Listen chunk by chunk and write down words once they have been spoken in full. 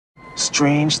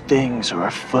Strange things are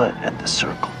afoot at the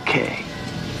Circle K.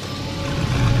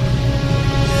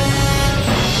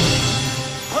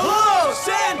 Hello,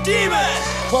 San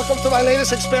Dimas! Welcome to my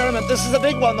latest experiment. This is the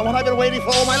big one, the one I've been waiting for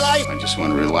all my life. I just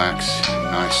want to relax.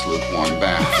 Nice lukewarm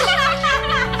bath.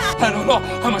 I don't know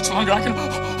how much longer I can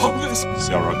hold this.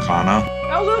 Zarakana.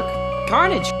 Oh, look!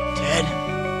 Carnage! Dead?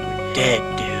 We're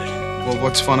dead, dude. Well,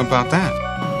 what's fun about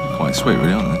that? Quite sweet,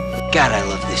 really, aren't they? God, I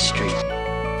love this street.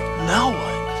 Now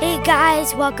what? Hey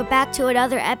guys, welcome back to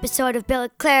another episode of Bill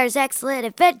and Claire's Excellent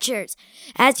Adventures.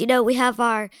 As you know, we have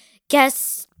our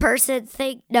guest person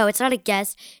thing. No, it's not a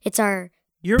guest. It's our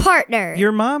partner.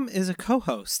 Your mom is a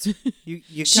co-host. You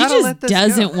She gotta just let this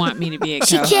doesn't go. want me to be a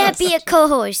She co-host. can't be a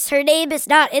co-host. Her name is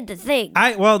not in the thing.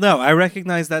 I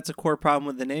recognize that's a core problem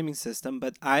with the naming system,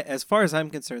 but as far as I'm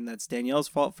concerned, that's Danielle's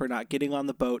fault for not getting on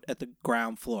the boat at the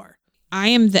ground floor. I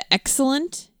am the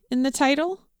excellent in the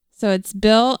title. So it's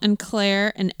Bill and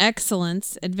Claire and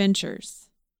Excellence Adventures.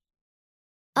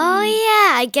 Oh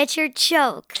yeah, I get your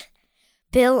joke.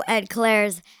 Bill and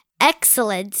Claire's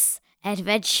Excellence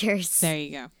Adventures. There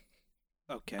you go.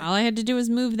 Okay. All I had to do was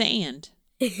move the and.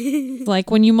 It's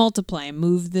like when you multiply,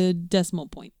 move the decimal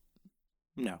point.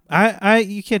 No,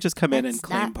 you can't just come in and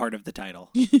claim part of the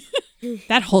title.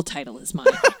 That whole title is mine.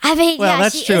 I mean, Well, yeah,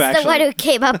 that's she true, is actually. the one who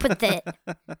came up with it.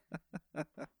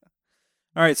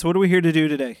 All right, so what are we here to do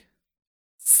today?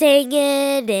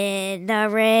 Singing in the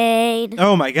rain.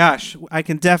 Oh my gosh, I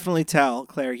can definitely tell,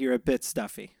 Claire, you're a bit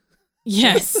stuffy.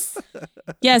 Yes.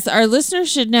 Yes, our listeners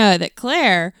should know that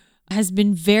Claire has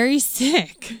been very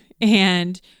sick,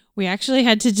 and we actually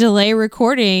had to delay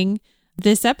recording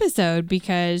this episode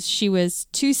because she was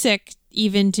too sick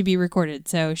even to be recorded.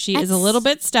 So she is a little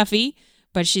bit stuffy,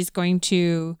 but she's going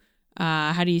to,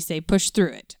 push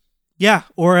through it. Yeah,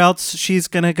 or else she's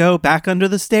going to go back under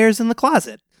the stairs in the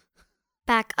closet.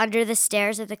 Back under the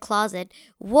stairs in the closet.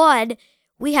 One,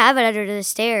 we have it under the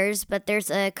stairs, but there's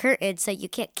a curtain, so you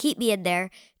can't keep me in there.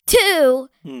 Two,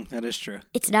 That is true.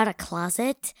 it's not a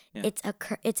closet. Yeah.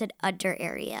 It's an under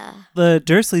area. The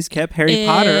Dursleys kept Harry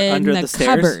Potter under the stairs.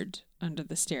 Cupboard under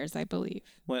the stairs, I believe.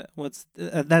 What's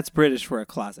that's British for a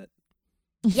closet.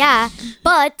 Yeah,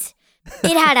 but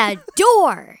it had a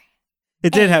door.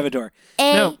 It did have a door.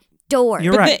 No, Door.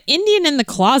 you're But right. The Indian in the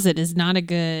Closet is not a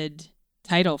good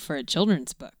title for a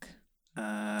children's book.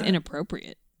 It's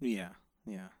inappropriate. Yeah.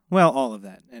 Well, all of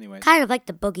that. Anyway. Kind of like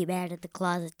the boogeyman in the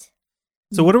closet.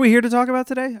 So what are we here to talk about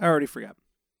today? I already forgot.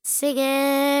 Singing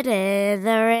in the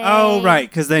rain. Oh, right,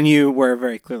 because then you were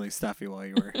very clearly stuffy while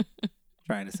you were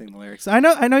trying to sing the lyrics. I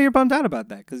know you're bummed out about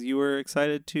that because you were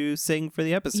excited to sing for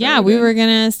the episode. Yeah, we and were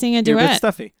going to sing a you're a bit duet.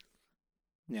 stuffy.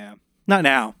 Yeah. Not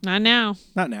now. Not now.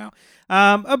 Not now.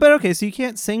 But okay, so you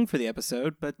can't sing for the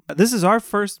episode, but this is our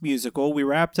first musical. We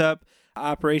wrapped up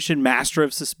Operation Master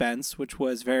of Suspense, which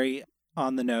was very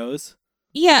on the nose.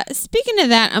 Yeah, speaking of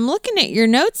that, I'm looking at your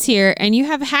notes here, and you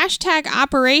have hashtag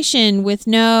operation with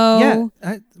no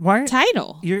Why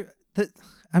title.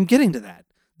 I'm getting to that.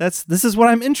 This is what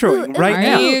I'm introing right Are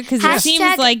now. you? Because it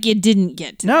seems like you didn't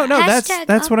get to No, that.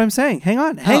 that's what I'm saying. Hang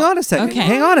on a second. okay.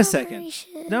 Hang on a second.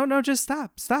 No, just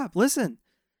stop. Listen.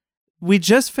 We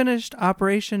just finished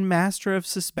Operation Master of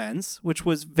Suspense, which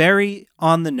was very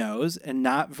on the nose and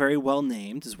not very well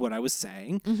named, is what I was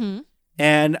saying. Mm-hmm.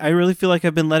 And I really feel like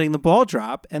I've been letting the ball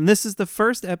drop. And this is the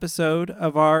first episode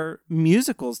of our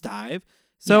musicals dive.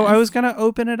 So Yes. I was going to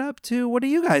open it up to what do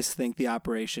you guys think the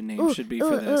operation name should be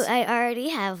for this? I already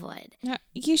have one.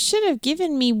 You should have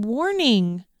given me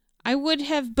warning. I would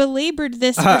have belabored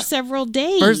this for several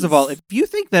days. First of all, if you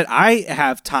think that I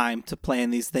have time to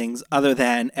plan these things other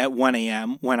than at 1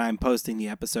 a.m. when I'm posting the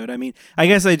episode, I mean, I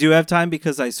guess I do have time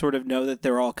because I sort of know that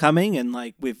they're all coming and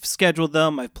like we've scheduled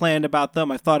them, I've planned about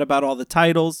them, I've thought about all the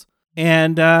titles.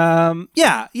 And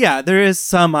there is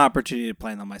some opportunity to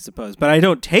plan them, I suppose, but I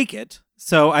don't take it.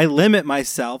 So I limit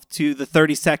myself to the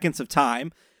 30 seconds of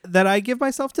time that I give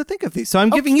myself to think of these. So I'm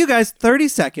giving you guys 30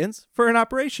 seconds for an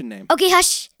operation name. Okay,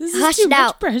 hush. This is Hush too now.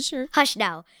 much pressure. Hush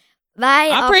now. My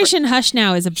Operation Hush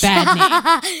Now is a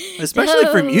bad name. Especially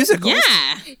for musicals.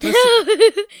 Yeah.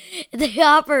 The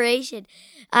operation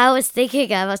I was thinking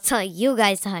of, I was telling you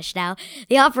guys to hush now.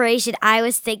 The operation I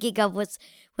was thinking of was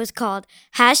called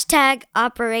hashtag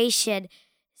Operation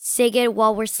Singing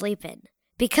While We're Sleeping.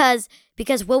 Because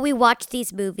when we watch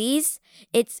these movies,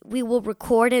 we will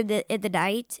record in the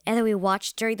night and then we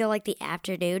watch during the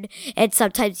afternoon, and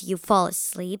sometimes you fall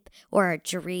asleep or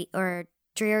dreary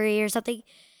or something.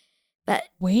 But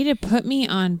way to put me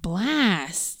on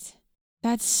blast.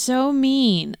 That's so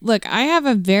mean. Look, I have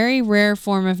a very rare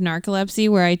form of narcolepsy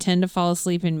where I tend to fall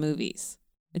asleep in movies.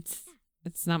 It's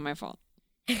not my fault.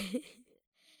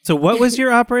 So what was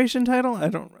your operation title? I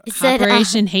don't. It said,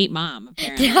 Operation Hate Mom,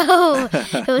 apparently. no,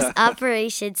 it was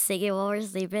Operation Singing While We're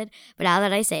Sleeping. But now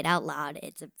that I say it out loud,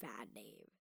 it's a bad name.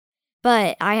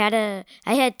 But I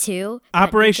had two. but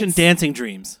Operation it's- Dancing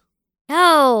Dreams.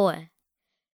 No,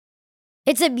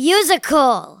 it's a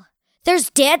musical. There's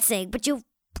dancing, but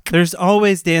There's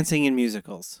always dancing in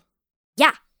musicals.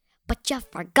 but you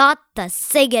forgot the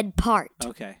singing part.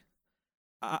 Okay.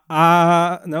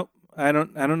 Nope. I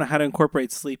don't know how to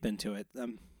incorporate sleep into it.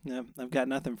 Yeah, I've got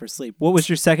nothing for sleep. What was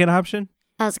your second option?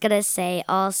 I was gonna say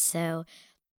also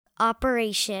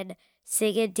Operation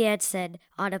Singing Dancing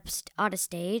on a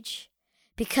stage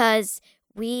because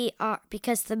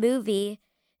the movie,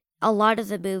 a lot of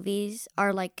the movies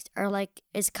are like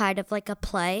is kind of like a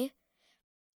play,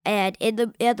 and in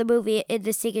the movie in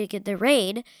the Singing in the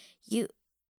Rain,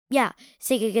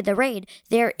 Singing in the Rain,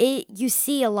 you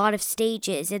see a lot of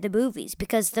stages in the movies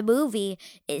because the movie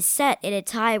is set in a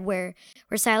time where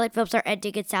silent films are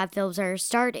ending and sound films are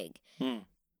starting.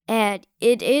 And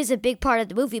it is a big part of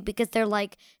the movie because they're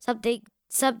like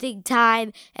something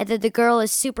time, and then the girl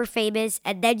is super famous,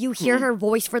 and then you hear her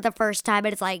voice for the first time,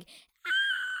 and it's like,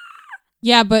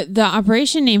 Yeah, but the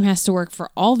operation name has to work for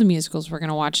all the musicals we're going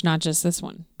to watch, not just this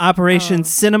one. Operation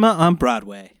Cinema on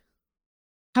Broadway.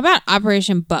 How about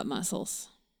Operation Butt Muscles?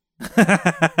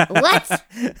 What?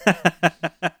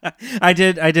 I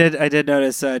did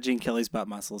notice Gene Kelly's butt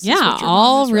muscles. That's Yeah, what your mom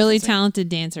all is really referencing. talented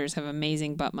dancers have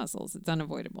amazing butt muscles. It's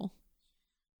unavoidable.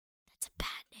 That's a bad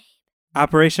name.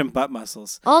 Operation Butt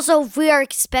Muscles. Also, if we are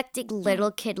expecting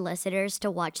little kid listeners to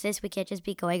watch this, we can't just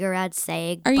be going around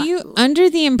saying. Are butt- you under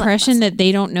the impression muscle. that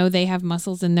they don't know they have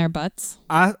muscles in their butts?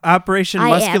 Operation I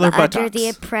Muscular am Buttocks. under the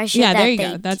impression Yeah, that there you they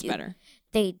go. That's do- better.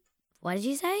 What did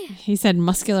you say? He said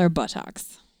muscular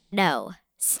buttocks. No.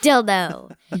 Still no.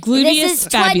 Gluteus This is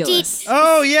fabulous.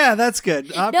 Oh yeah, that's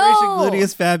good. Operation No.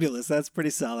 Gluteus Fabulous. That's pretty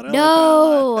solid. I like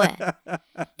No. that a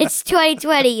lot. It's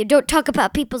 2020. You don't talk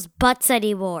about people's butts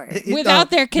anymore. Without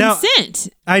their No, consent.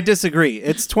 I disagree.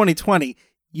 It's 2020.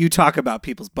 You talk about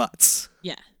people's butts.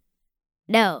 Yeah.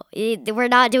 No, we're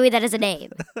not doing that as a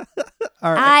name.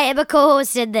 All right. I am a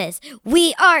co-host in this.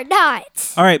 We are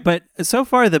not. All right, but so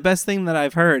far the best thing that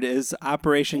I've heard is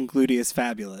Operation Gluteus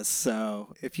Fabulous.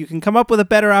 So if you can come up with a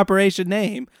better operation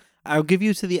name, I'll give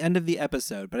you to the end of the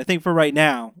episode. But I think for right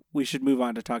now, we should move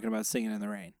on to talking about Singing in the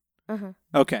Rain. Uh-huh.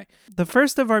 Okay. The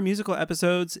first of our musical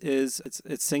episodes is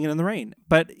it's Singing in the Rain.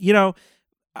 But,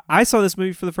 I saw this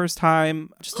movie for the first time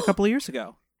just a couple of years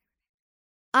ago.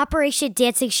 Operation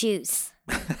Dancing Shoes.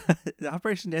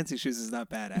 Operation Dancing Shoes is not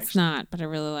bad, actually. It's not, but I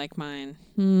really like mine.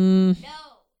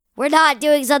 We're not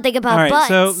doing something about All right,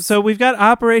 butts. so we've got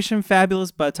Operation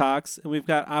Fabulous Buttocks, and we've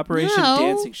got Operation No.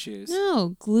 Dancing Shoes.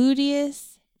 No,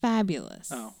 gluteus fabulous.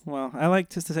 Oh, well, I like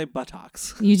to say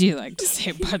buttocks. You do like to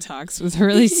say buttocks with a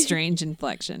really strange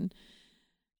inflection.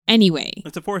 Anyway.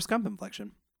 It's a Forrest Gump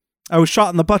inflection. I was shot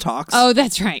in the buttocks. Oh,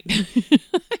 that's right.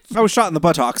 I was shot in the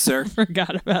buttocks, sir.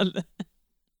 Forgot about that.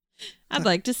 I'd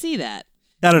like to see that.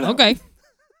 I don't know. Okay.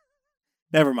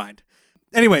 Never mind.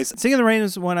 Anyways, Singing in the Rain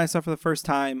is one I saw for the first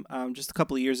time just a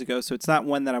couple of years ago, so it's not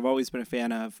one that I've always been a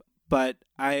fan of, but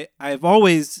I've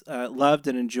always loved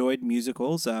and enjoyed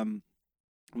musicals. I'm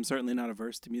certainly not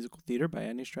averse to musical theater by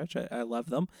any stretch. I love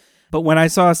them. But when I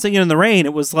saw Singing in the Rain,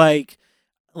 it was like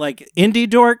indie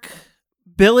dork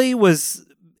Billy was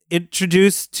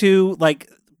introduced to like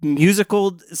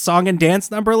musical song and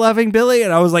dance number loving Billy,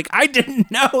 and I was like, I didn't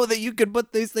know that you could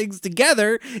put these things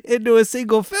together into a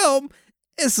single film.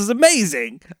 This is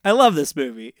amazing. I love this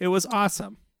movie. It was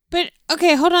awesome. But,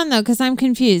 okay, hold on, though, because I'm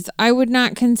confused. I would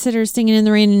not consider Singing in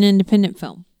the Rain an independent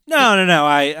film. No.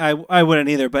 I wouldn't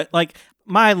either. But like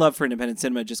my love for independent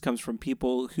cinema just comes from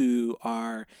people who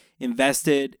are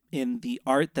invested in the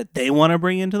art that they want to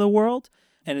bring into the world.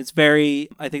 And it's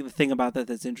I think the thing about that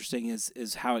that's interesting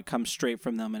is how it comes straight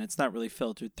from them, and it's not really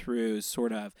filtered through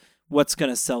sort of what's going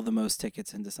to sell the most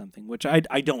tickets into something, which I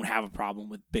don't have a problem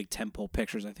with big tentpole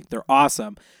pictures. I think they're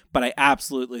awesome, but I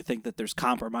absolutely think that there's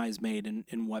compromise made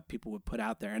in what people would put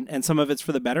out there. And some of it's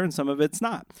for the better and some of it's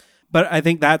not. But I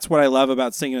think that's what I love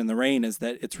about Singing in the Rain is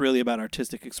that it's really about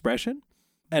artistic expression,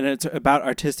 and it's about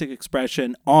artistic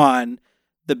expression on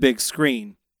the big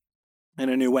screen in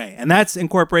a new way. And that's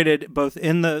incorporated both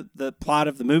in the plot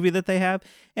of the movie that they have,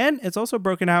 and it's also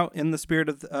broken out in the spirit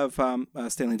of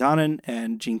Stanley Donen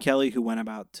and Gene Kelly, who went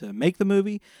about to make the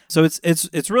movie. So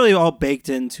it's really all baked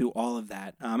into all of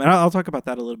that. And I'll talk about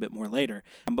that a little bit more later.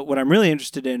 But what I'm really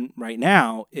interested in right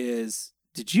now is,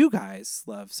 did you guys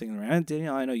love Singing in the Rain?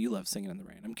 Danielle, I know you love Singing in the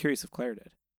Rain. I'm curious if Claire did.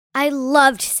 I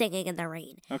loved Singing in the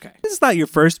Rain. Okay. This is not your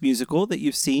first musical that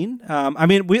you've seen.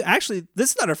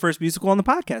 This is not our first musical on the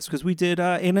podcast because we did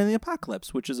Anna and the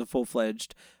Apocalypse, which is a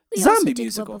full-fledged zombie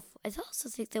musical. I also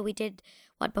think that we did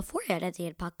one before Anna and the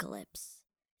Apocalypse.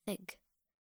 I think.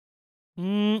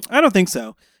 I don't think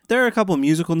so. There are a couple of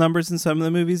musical numbers in some of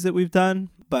the movies that we've done,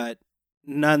 but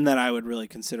none that I would really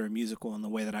consider a musical in the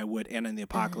way that I would Anna and the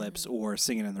Apocalypse or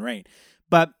Singing in the Rain.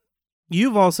 But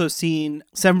you've also seen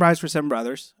Seven Brides for Seven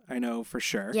Brothers, I know for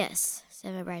sure. Yes,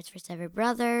 Seven Brides for Seven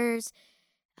Brothers.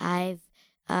 I've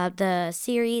the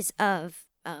series of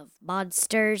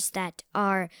monsters that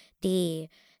are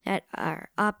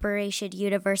Operation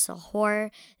Universal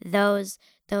Horror. Those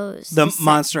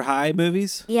Monster High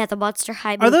movies? Yeah, the Monster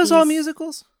High movies. Are those all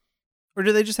musicals? Or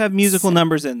do they just have musical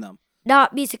numbers in them?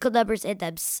 Not musical numbers in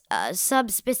them. Some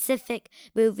specific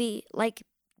movie, like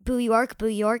Boo York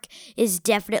is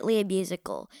definitely a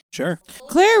musical. Sure.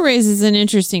 Claire raises an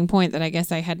interesting point that I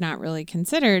guess I had not really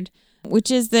considered,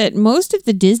 which is that most of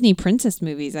the Disney princess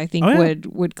movies, I think,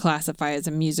 would classify as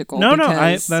a musical.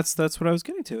 That's what I was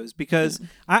getting to. Is because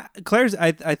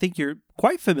I think you're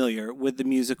quite familiar with the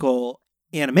musical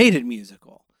animated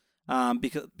musical,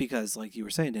 because like you were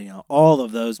saying, Danielle, all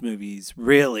of those movies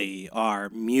really are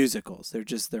musicals.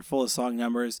 They're full of song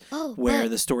numbers where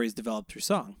the story is developed through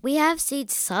song. We have seen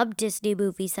some Disney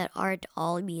movies that aren't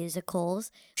all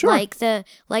musicals. Sure. Like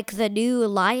the new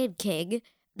Lion King.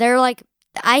 They're like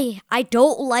I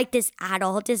don't like this at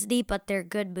all, Disney, but they're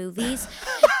good movies.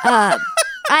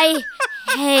 I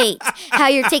hate how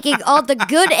you're taking all the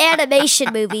good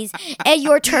animation movies and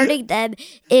you're turning them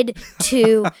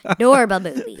into normal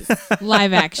movies.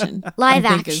 Live action. I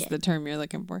think is the term you're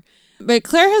looking for. But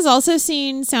Claire has also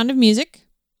seen Sound of Music,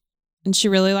 and she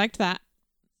really liked that.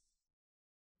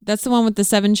 That's the one with the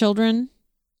 7 children.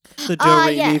 The Do,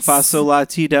 Re, Mi, Fa, Sol, La,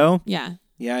 Ti, Do. Yeah.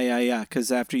 Yeah.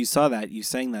 Because after you saw that, you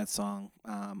sang that song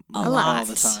all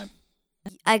the time.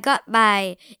 I got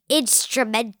my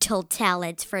instrumental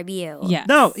talent from you. Yeah.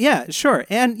 No, yeah, sure.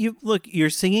 And your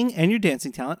singing and your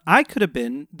dancing talent. I could have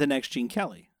been the next Gene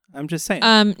Kelly. I'm just saying.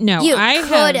 No,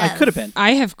 I could have been.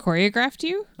 I have choreographed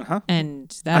you, and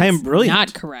that's I am brilliant.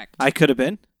 Not correct. I could have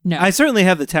been. No, I certainly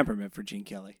have the temperament for Gene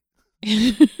Kelly.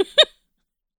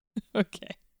 Okay.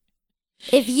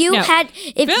 If you had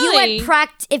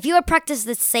practiced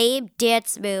the same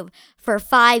dance move for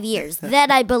 5 years, then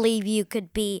I believe you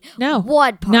could be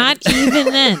one part. Not even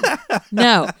then.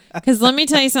 No, because let me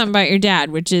tell you something about your dad,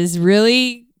 which is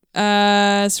really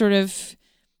sort of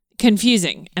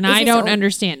confusing, and I don't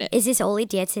understand it. Is this only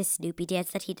dance his Snoopy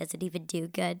dance that he doesn't even do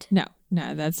good? No,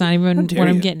 that's not even what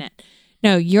I'm getting at.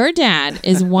 No, your dad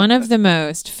is one of the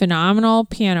most phenomenal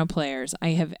piano players I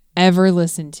have ever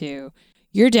listened to.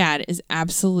 Your dad is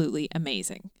absolutely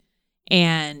amazing.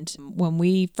 And when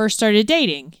we first started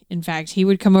dating, in fact, he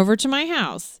would come over to my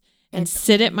house and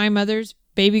sit at my mother's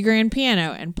baby grand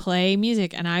piano and play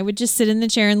music. And I would just sit in the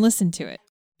chair and listen to it.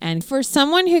 And for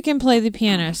someone who can play the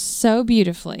piano so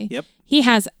beautifully, he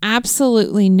has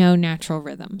absolutely no natural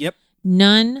rhythm. Yep.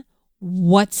 None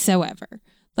whatsoever.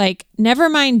 Like, never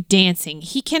mind dancing.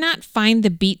 He cannot find the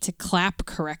beat to clap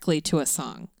correctly to a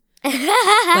song.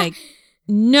 Like,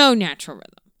 no natural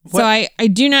rhythm. What? So I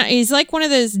do not. He's like one of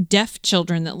those deaf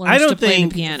children that learns to play the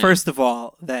piano. First of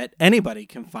all, that anybody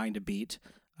can find a beat.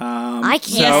 I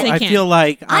can. So Yes, they I can. feel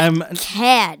like I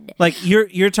can. like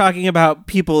you're talking about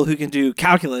people who can do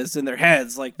calculus in their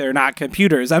heads, like they're not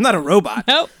computers. I'm not a robot.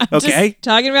 No, I'm okay. just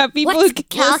talking about people What's who can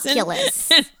calculus?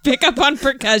 listen and pick up on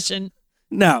percussion.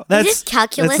 No, Is this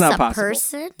calculus that's not a possible.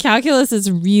 person? Calculus is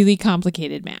really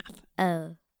complicated math.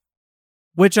 Oh.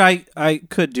 Which I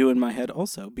could do in my head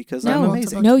also because I'm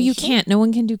amazing. No, you can't. No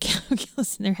one can do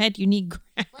calculus in their head. You need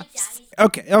graphs.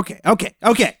 Okay.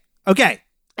 Okay.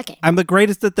 I'm the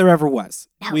greatest that there ever was.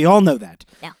 No. We all know that.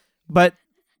 No. But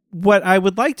what I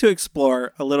would like to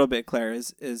explore a little bit, Claire,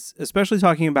 is especially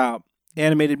talking about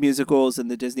animated musicals and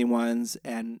the Disney ones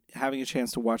and having a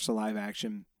chance to watch the live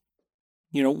action.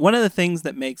 You know, one of the things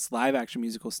that makes live action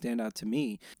musicals stand out to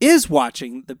me is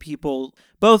watching the people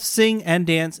both sing and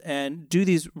dance and do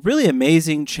these really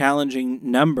amazing, challenging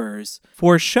numbers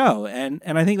for show. And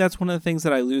I think that's one of the things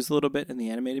that I lose a little bit in the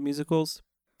animated musicals.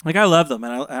 Like, I love them,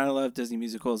 and I love Disney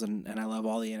musicals, and I love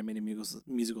all the animated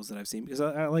musicals that I've seen because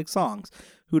I like songs.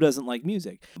 Who doesn't like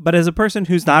music? But as a person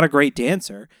who's not a great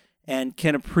dancer and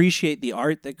can appreciate the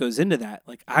art that goes into that,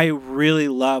 like, I really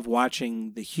love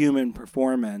watching the human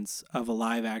performance of a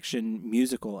live-action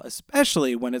musical,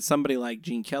 especially when it's somebody like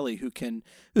Gene Kelly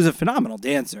who's a phenomenal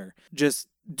dancer, just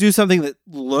do something that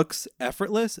looks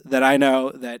effortless, that I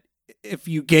know that if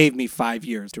you gave me 5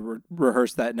 years to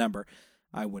rehearse that number,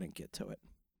 I wouldn't get to it.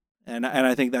 And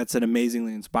I think that's an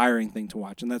amazingly inspiring thing to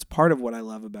watch, and that's part of what I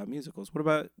love about musicals.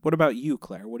 What about you,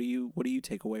 Claire? What do you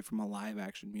take away from a live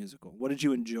action musical? What did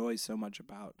you enjoy so much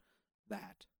about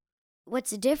that?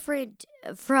 What's different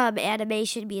from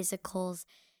animation musicals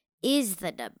is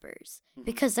the numbers,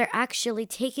 because they're actually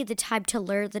taking the time to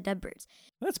learn the numbers.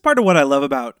 That's part of what I love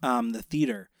about the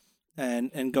theater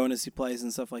and going to see plays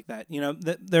and stuff like that. You know,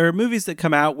 there are movies that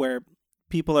come out where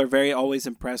people are very always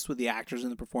impressed with the actors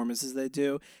and the performances they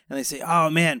do, and they say, "Oh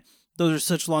man, those are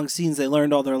such long scenes, they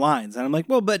learned all their lines." And I'm like,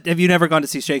 well, but have you never gone to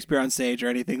see Shakespeare on stage or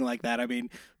anything like that? I mean,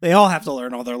 they all have to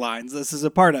learn all their lines. This is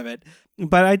a part of it.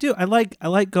 But I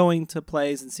like going to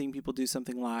plays and seeing people do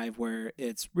something live where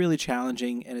it's really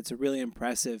challenging and it's a really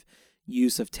impressive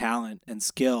use of talent and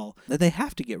skill that they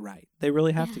have to get right. They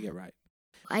really have to get right.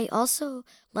 I also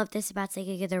love this about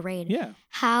Singing in the Rain. Yeah.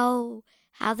 How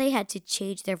they had to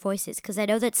change their voices, because I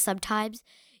know that sometimes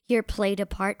you're played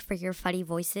apart for your funny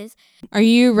voices. Are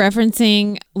you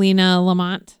referencing Lena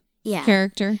Lamont? Yeah.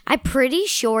 Character? I'm pretty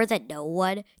sure that no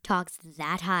one talks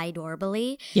that high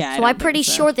normally. Yeah. So I'm pretty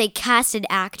sure they cast an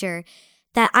actor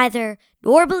that either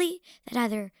normally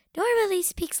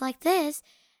speaks like this,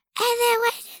 and then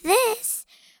went to this,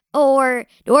 or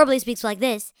normally speaks like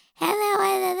this, and then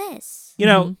went to this. You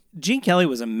know, Gene Kelly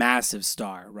was a massive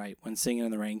star, right, when Singing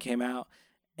in the Rain came out.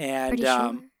 And Pretty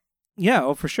sure. yeah,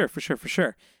 oh, for sure.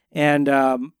 And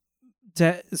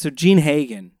so Jean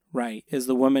Hagen, right, is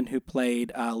the woman who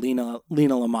played Lena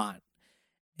Lamont.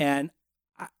 And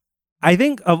I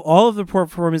think of all of the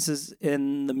performances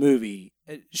in the movie,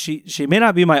 she may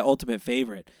not be my ultimate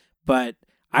favorite, but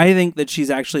I think that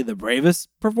she's actually the bravest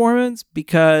performance,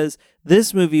 because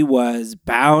this movie was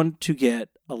bound to get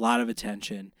a lot of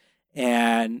attention,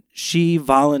 and she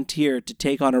volunteered to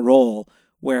take on a role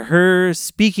where her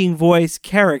speaking voice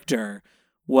character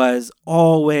was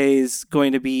always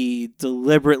going to be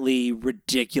deliberately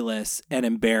ridiculous and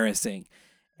embarrassing.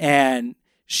 And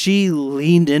she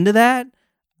leaned into that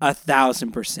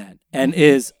 1,000% and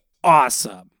is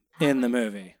awesome in the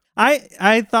movie.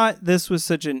 I thought this was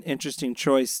such an interesting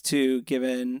choice too,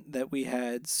 given that we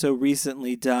had so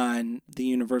recently done the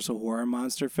Universal Horror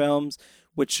Monster films,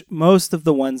 which most of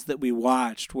the ones that we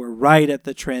watched were right at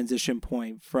the transition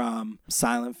point from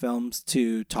silent films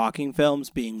to talking films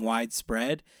being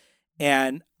widespread.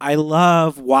 And I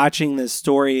love watching this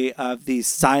story of these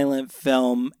silent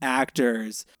film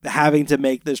actors having to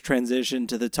make this transition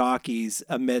to the talkies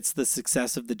amidst the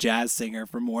success of The Jazz Singer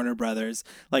from Warner Brothers,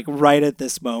 like right at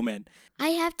this moment. I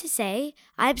have to say,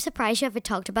 I'm surprised you haven't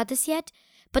talked about this yet,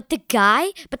 but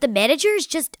the manager is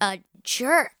just a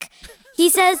jerk. He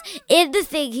says in the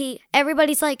thing,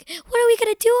 everybody's like, what are we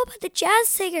going to do about The Jazz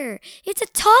Singer? It's a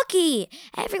talkie.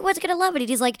 Everyone's going to love it. And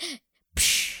he's like,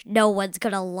 psh, no one's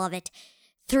going to love it.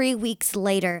 3 weeks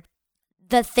later,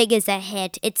 the thing is a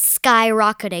hit. It's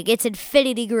skyrocketing. It's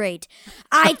infinity great.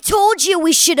 I told you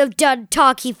we should have done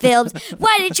talkie films.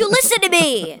 Why didn't you listen to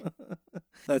me?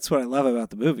 That's what I love about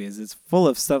the movie, is it's full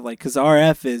of stuff like, because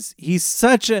RF he's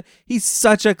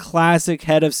such a classic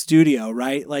head of studio,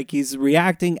 right? Like, he's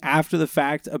reacting after the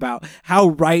fact about how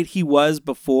right he was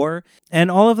before,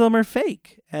 and all of them are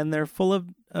fake and they're full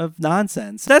of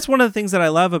nonsense. That's one of the things that I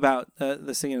love about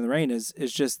the Singing in the Rain is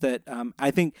just that I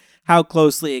think how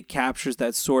closely it captures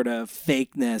that sort of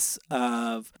fakeness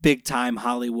of big time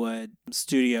Hollywood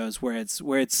studios, where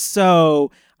it's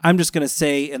so, I'm just going to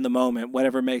say in the moment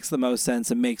whatever makes the most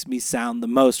sense and makes me sound the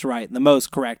most right and the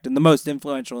most correct and the most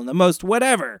influential and the most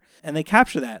whatever. And they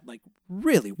capture that like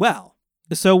really well.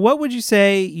 So what would you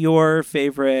say your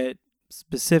favorite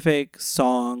specific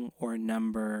song or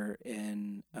number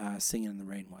in Singing in the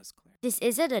Rain was, Claire? This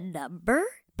isn't a number,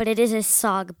 but it is a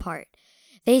song part.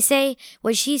 They say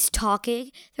when she's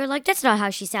talking, they're like, that's not how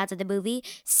she sounds in the movie.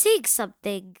 Sing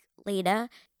something,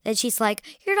 Lena. Then she's like,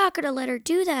 you're not going to let her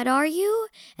do that, are you?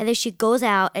 And then she goes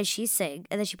out and she sings.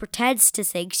 And then she pretends to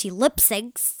sing. She lip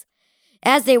syncs.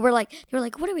 As they were like,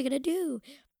 what are we going to do?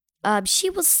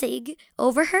 She will sing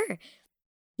over her.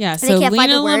 Yeah, so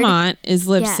Lena Lamont is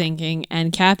lip syncing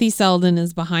and Kathy Selden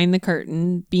is behind the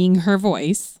curtain being her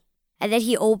voice. And then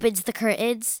he opens the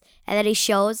curtains and then he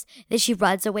shows that she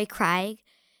runs away crying.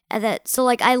 And then, so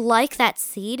like, I like that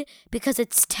scene because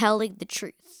it's telling the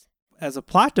truth. As a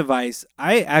plot device,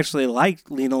 I actually like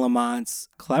Lena Lamont's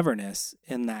cleverness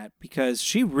in that, because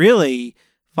she really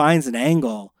finds an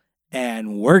angle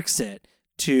and works it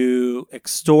to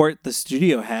extort the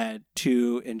studio head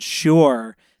to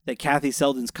ensure that Kathy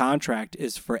Selden's contract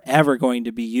is forever going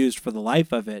to be used for the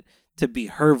life of it to be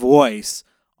her voice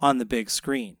on the big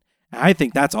screen. And I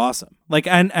think that's awesome. Like,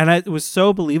 and it was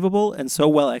so believable and so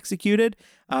well executed,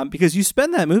 because you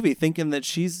spend that movie thinking that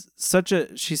she's such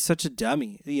a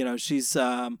dummy. You know, she's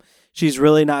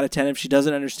really not attentive. She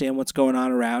doesn't understand what's going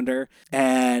on around her,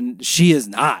 and she is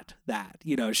not that.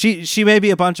 You know, she may be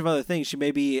a bunch of other things. She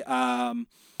may be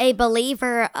a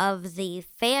believer of the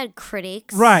fan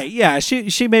critics. Right. Yeah.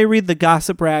 She may read the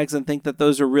gossip rags and think that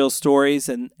those are real stories,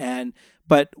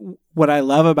 but what I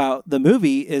love about the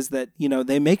movie is that, you know,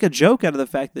 they make a joke out of the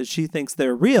fact that she thinks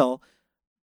they're real,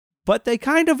 but they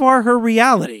kind of are her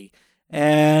reality.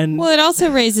 And well, it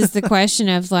also raises the question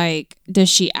of, like, does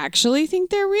she actually think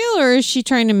they're real, or is she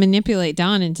trying to manipulate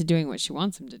Don into doing what she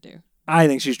wants him to do? I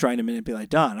think she's trying to manipulate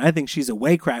Don. I think she's a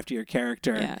way craftier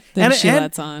character. Yeah, she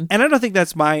lets on. And I don't think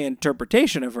that's my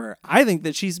interpretation of her. I think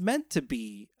that she's meant to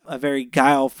be a very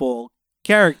guileful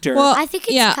character. Well, I think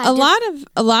it's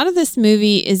a lot of this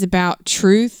movie is about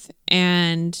truth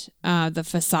and the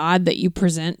facade that you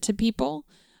present to people.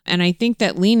 And I think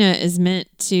that Lena is meant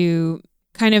to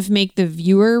kind of make the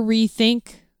viewer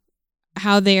rethink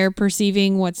how they're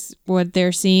perceiving what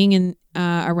they're seeing in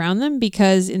around them,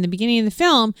 because in the beginning of the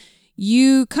film,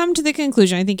 you come to the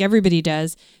conclusion, I think everybody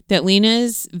does, that Lena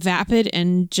is vapid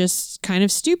and just kind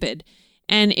of stupid.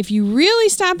 And if you really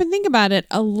stop and think about it,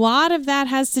 a lot of that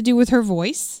has to do with her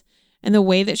voice and the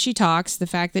way that she talks, the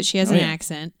fact that she has an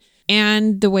accent,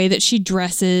 and the way that she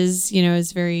dresses, you know,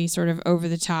 is very sort of over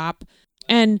the top.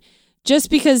 And just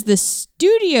because the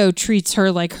studio treats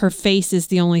her like her face is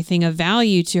the only thing of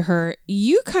value to her,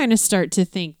 you kind of start to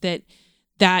think that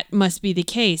that must be the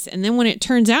case. And then when it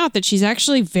turns out that she's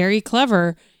actually very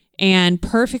clever and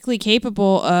perfectly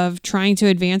capable of trying to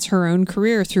advance her own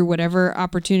career through whatever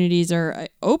opportunities are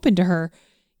open to her,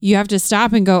 you have to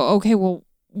stop and go, okay, well,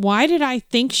 why did I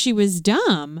think she was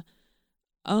dumb?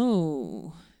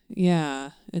 Oh,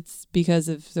 yeah, it's because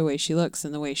of the way she looks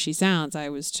and the way she sounds. I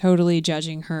was totally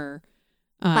judging her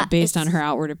based on her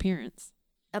outward appearance.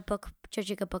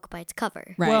 Judging a book by its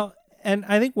cover. Right. Well, and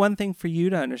I think one thing for you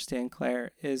to understand,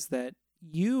 Claire, is that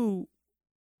you,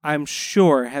 I'm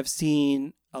sure, have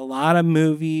seen a lot of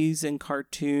movies and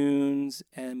cartoons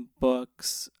and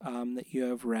books that you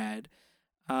have read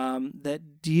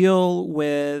that deal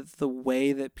with the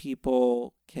way that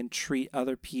people can treat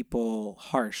other people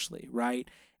harshly, right?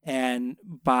 And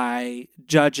by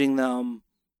judging them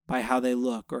by how they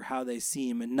look or how they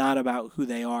seem, and not about who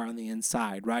they are on the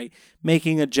inside, right?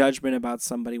 Making a judgment about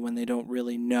somebody when they don't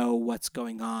really know what's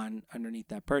going on underneath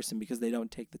that person because they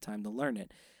don't take the time to learn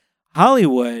it.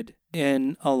 Hollywood,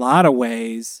 in a lot of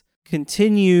ways,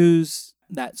 continues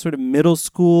that sort of middle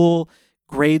school,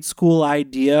 grade school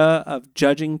idea of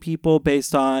judging people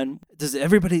based on, does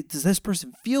this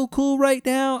person feel cool right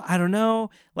now? I don't know.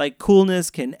 Like, coolness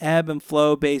can ebb and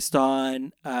flow based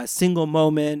on a single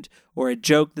moment or a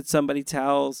joke that somebody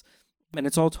tells. And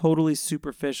it's all totally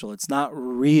superficial. It's not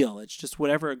real. It's just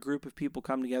whatever a group of people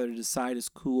come together to decide is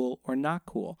cool or not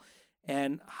cool.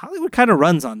 And Hollywood kind of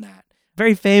runs on that.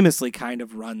 Very famously kind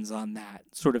of runs on that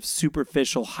sort of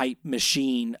superficial hype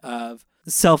machine of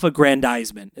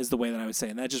self-aggrandizement is the way that I would say.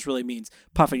 And that just really means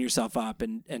puffing yourself up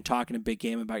and talking a big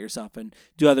game about yourself. And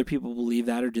do other people believe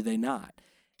that or do they not?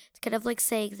 It's kind of like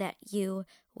saying that you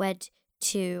went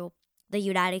to the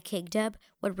United Kingdom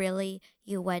when really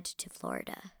you went to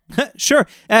Florida. Sure.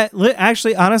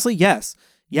 Actually, honestly, yes.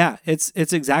 Yeah, it's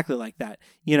exactly like that.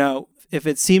 You know, if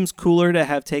it seems cooler to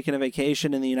have taken a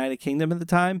vacation in the United Kingdom at the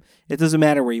time, it doesn't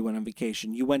matter where you went on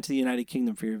vacation. You went to the United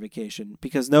Kingdom for your vacation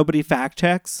because nobody fact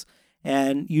checks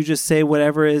and you just say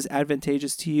whatever is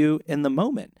advantageous to you in the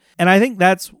moment. And I think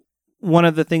that's one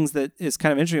of the things that is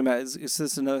kind of interesting about it is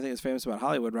this another thing that's famous about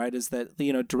Hollywood, right? Is that,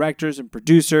 you know, directors and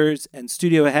producers and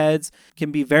studio heads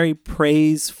can be very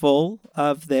praiseful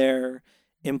of their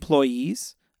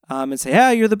employees. And say,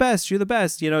 yeah, you're the best.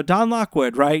 You know, Don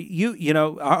Lockwood, right? You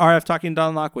know, RF talking to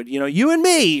Don Lockwood, you know, you and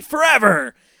me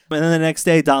forever. And then the next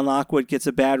day, Don Lockwood gets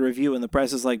a bad review and the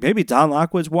press is like, maybe Don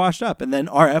Lockwood's washed up. And then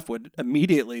RF would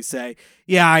immediately say,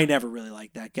 yeah, I never really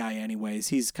liked that guy anyways.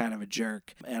 He's kind of a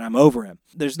jerk and I'm over him.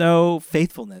 There's no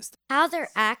faithfulness. How they're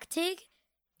acting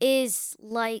is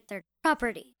like their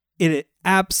property. It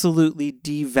absolutely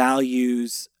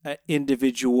devalues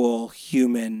individual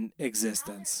human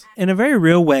existence. In a very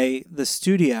real way, the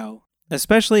studio,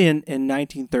 especially in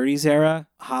 1930s era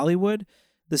Hollywood,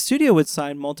 the studio would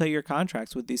sign multi-year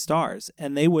contracts with these stars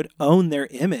and they would own their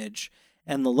image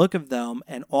and the look of them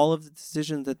and all of the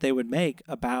decisions that they would make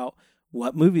about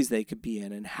what movies they could be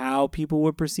in and how people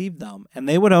would perceive them. And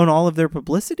they would own all of their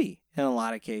publicity in a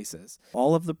lot of cases.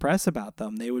 All of the press about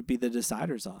them, they would be the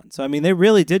deciders on. So, I mean, they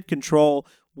really did control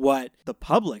what the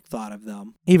public thought of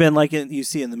them. Even like you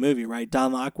see in the movie, right?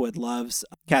 Don Lockwood loves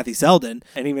Kathy Selden,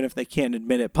 and even if they can't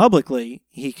admit it publicly,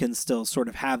 he can still sort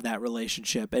of have that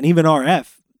relationship. And even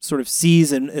RF sort of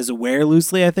sees and is aware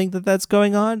loosely, I think, that that's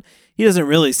going on. He doesn't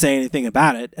really say anything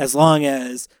about it, as long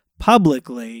as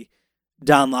publicly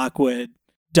Don Lockwood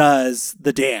does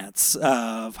the dance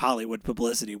of Hollywood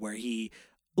publicity where he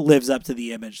lives up to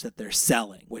the image that they're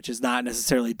selling, which is not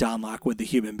necessarily Don Lockwood, the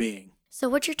human being. So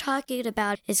what you're talking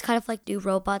about is kind of like new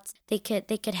robots. They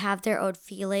could have their own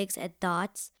feelings and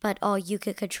thoughts, but all you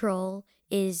could control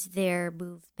is their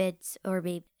movements or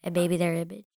maybe their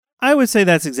image. I would say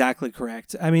that's exactly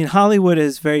correct. I mean, Hollywood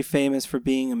is very famous for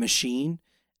being a machine,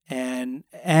 and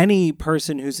any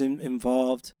person who's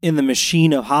involved in the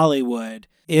machine of Hollywood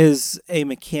is a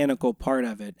mechanical part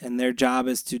of it, and their job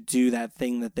is to do that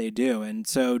thing that they do. And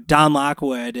so Don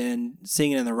Lockwood in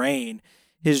Singing in the Rain,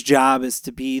 his job is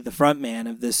to be the front man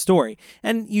of this story.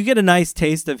 And you get a nice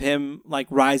taste of him like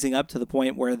rising up to the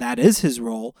point where that is his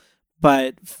role,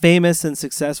 but famous and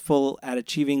successful at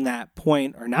achieving that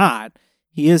point or not,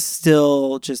 he is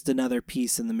still just another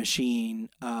piece in the machine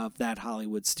of that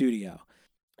Hollywood studio.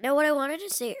 Now, what I wanted to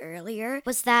say earlier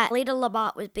was that Lena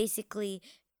Lamont was basically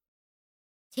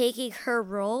taking her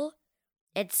role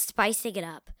and spicing it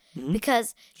up. Mm-hmm.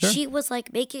 Because she was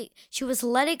she was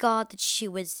letting on that she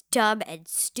was dumb and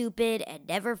stupid and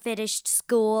never finished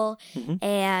school,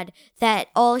 and that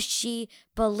all she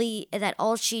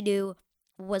knew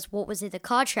was what was in the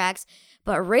contracts.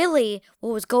 But really,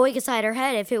 what was going inside her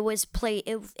head,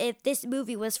 if this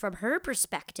movie was from her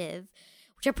perspective,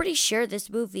 which I'm pretty sure this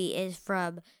movie is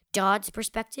from Don's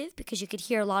perspective, because you could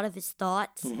hear a lot of his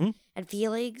thoughts and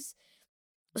feelings.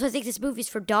 So I think this movie's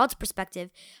from Don's perspective.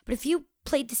 But if you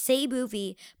played the same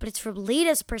movie, but it's from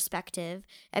Lena's perspective,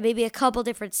 and maybe a couple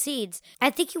different scenes,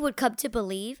 I think you would come to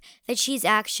believe that she's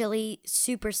actually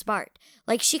super smart.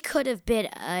 Like, she could have been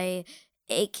a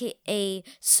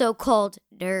so-called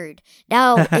nerd.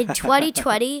 Now, in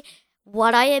 2020,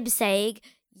 what I am saying,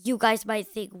 you guys might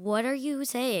think, what are you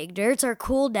saying? Nerds are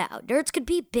cool now. Nerds could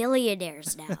be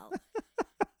billionaires now.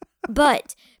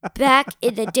 But back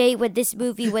in the day when this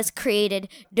movie was created,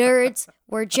 nerds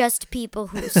were just people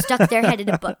who stuck their head in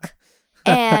a book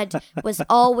and was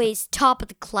always top of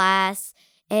the class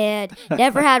and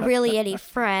never had really any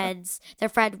friends.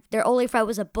 Their only friend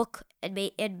was a book and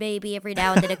maybe every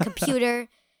now and then a computer.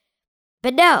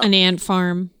 But no. An ant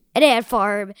farm. An ant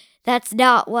farm. That's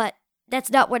not what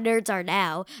nerds are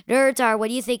now. Nerds are,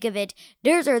 when you think of it,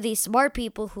 nerds are these smart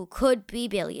people who could be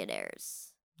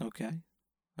billionaires. Okay.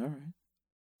 All right.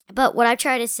 But what I'm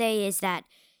trying to say is that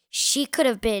she could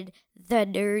have been the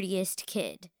nerdiest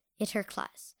kid in her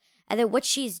class. And then what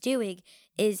she's doing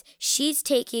is she's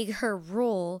taking her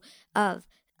role of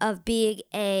being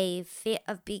a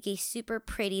super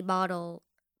pretty model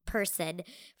person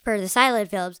for the silent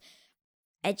films,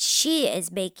 and she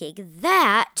is making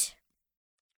that.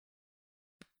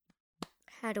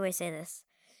 How do I say this?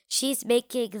 She's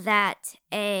making that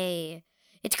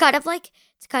It's kind of like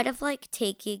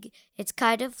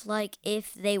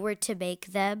if they were to make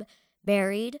them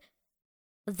married,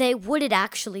 they wouldn't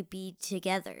actually be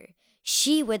together.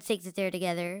 She would think that they're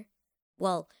together.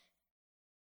 Well,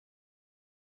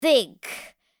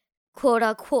 quote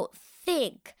unquote,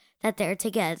 think that they're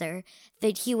together.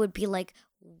 Then he would be like,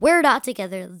 we're not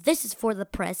together. This is for the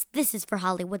press. This is for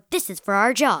Hollywood. This is for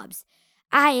our jobs.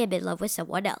 I am in love with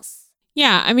someone else.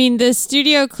 Yeah, I mean, the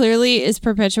studio clearly is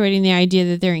perpetuating the idea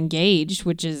that they're engaged,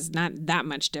 which is not that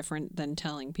much different than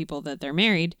telling people that they're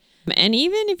married. And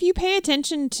even if you pay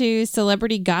attention to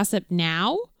celebrity gossip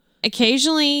now,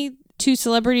 occasionally two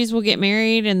celebrities will get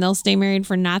married and they'll stay married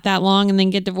for not that long and then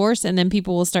get divorced, and then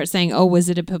people will start saying, oh, was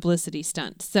it a publicity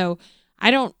stunt? So I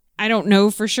don't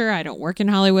know for sure. I don't work in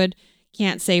Hollywood.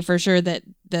 Can't say for sure that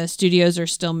the studios are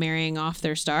still marrying off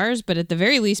their stars, but at the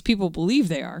very least, people believe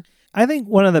they are. I think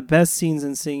one of the best scenes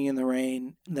in Singing in the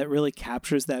Rain that really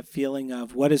captures that feeling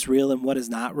of what is real and what is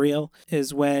not real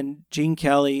is when Gene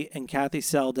Kelly and Kathy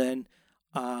Selden,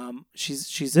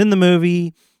 she's in the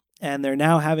movie and they're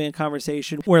now having a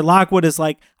conversation where Lockwood is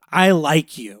like, I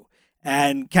like you.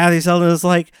 And Kathy Selden is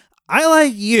like, I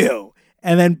like you.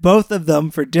 And then both of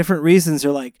them, for different reasons,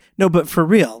 are like, no, but for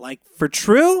real, like for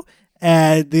true?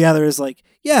 And the other is like,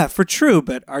 yeah, for true,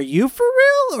 but are you for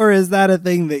real? Or is that a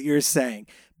thing that you're saying?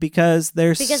 Because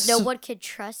no one can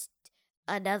trust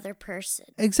another person.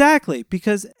 Exactly,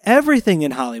 because everything in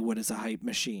Hollywood is a hype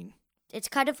machine. It's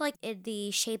kind of like in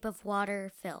the Shape of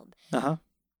Water film. Uh-huh.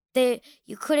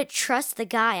 You couldn't trust the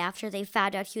guy after they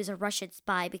found out he was a Russian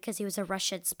spy because he was a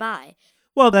Russian spy.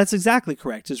 Well, that's exactly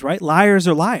correct, is right? Liars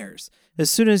are liars. As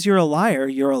soon as you're a liar,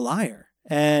 you're a liar.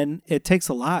 And it takes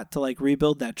a lot to like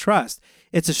rebuild that trust.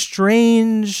 It's a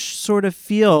strange sort of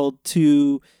field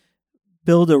to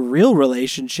build a real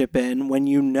relationship in when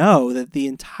you know that the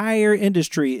entire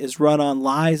industry is run on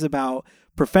lies about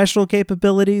professional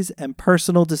capabilities and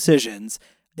personal decisions.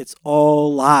 It's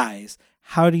all lies.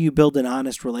 How do you build an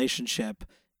honest relationship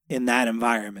in that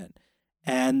environment?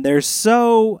 And they're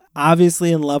so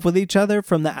obviously in love with each other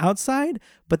from the outside,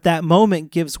 but that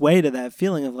moment gives way to that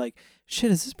feeling of like,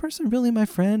 shit, is this person really my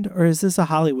friend or is this a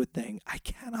Hollywood thing? I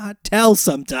cannot tell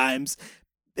sometimes.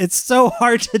 It's so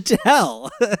hard to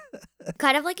tell.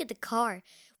 Kind of like in the car.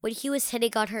 When he was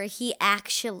hitting on her, he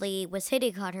actually was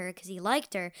hitting on her because he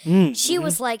liked her. She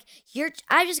was like,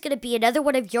 I'm just going to be another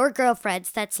one of your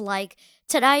girlfriends that's like,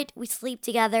 tonight we sleep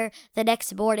together, the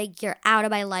next morning you're out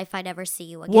of my life, I never see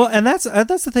you again. Well, and that's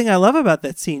the thing I love about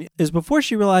that scene is before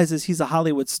she realizes he's a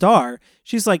Hollywood star,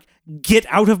 she's like, get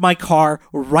out of my car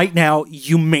right now,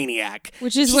 you maniac.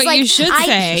 Which is She's what like, you should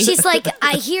say. She's like,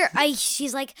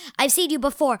 she's like, I've seen you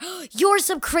before. You're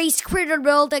some crazy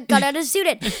criminal that got out of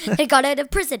student and got out of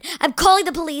prison. I'm calling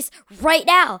the police right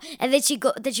now. And then she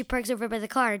parks over by the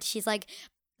car and she's like,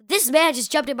 this man just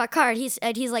jumped in my car and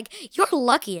he's like, you're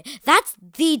lucky. That's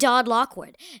the Don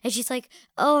Lockwood. And she's like,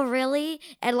 oh, really?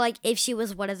 And like, if she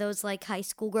was one of those like high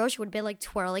school girls, she would have been like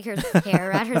twirling her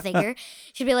hair around her finger.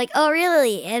 She'd be like, oh,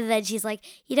 really? And then she's like,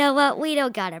 you know what? We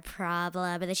don't got a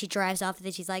problem. And then she drives off and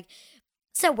then she's like,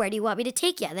 so where do you want me to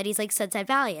take you? And then he's like, Sunset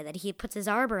Valley. And then he puts his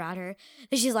arm around her.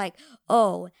 And she's like,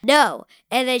 oh, no.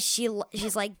 And then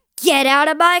she's like, get out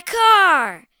of my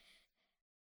car.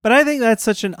 But I think that's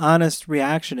such an honest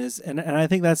reaction and I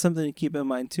think that's something to keep in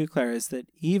mind too, Claire, is that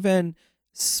even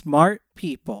smart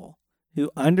people who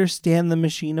understand the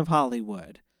machine of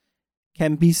Hollywood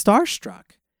can be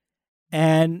starstruck.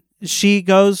 And she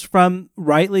goes from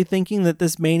rightly thinking that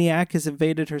this maniac has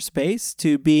invaded her space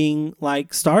to being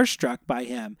like starstruck by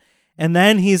him. And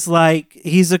then he's like,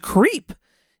 he's a creep.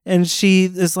 And she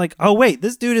is like, oh, wait,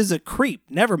 this dude is a creep.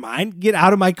 Never mind. Get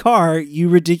out of my car, you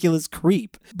ridiculous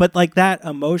creep. But like that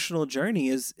emotional journey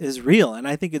is real. And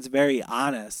I think it's very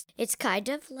honest. It's kind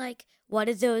of like one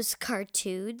of those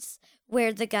cartoons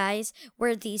where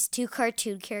these two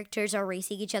cartoon characters are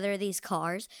racing each other in these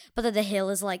cars, but then the hill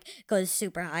is like goes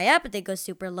super high up and then goes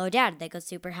super low down. They go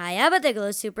super high up and then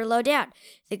goes super low down.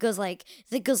 It goes like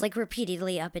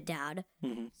repeatedly up and down.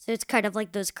 Mm-hmm. So it's kind of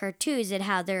like those cartoons and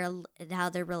how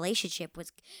their relationship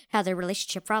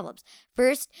problems.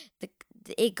 First,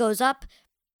 it goes up.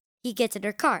 He gets in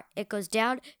her car. It goes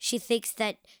down. She thinks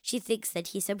that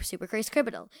he's some super crazy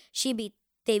criminal.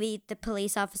 They meet the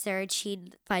police officer and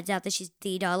she finds out that she's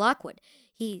the Don Lockwood.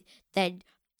 He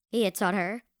hits on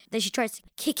her. Then she tries to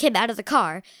kick him out of the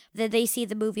car. Then they see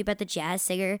the movie about the jazz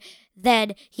singer.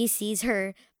 Then he sees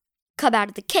her come out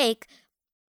of the cake.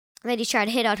 Then he's trying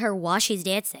to hit on her while she's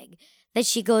dancing. Then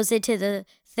she goes into the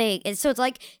thing. And so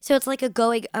it's like a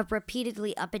going up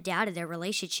repeatedly up and down in their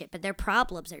relationship, and their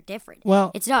problems are different.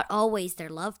 Well, it's not always their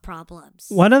love problems.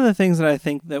 One of the things that I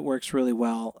think that works really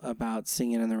well about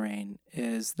Singing in the Rain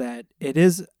is that it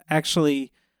is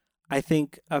actually, I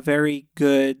think, a very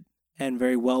good and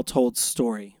very well told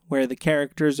story where the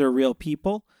characters are real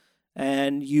people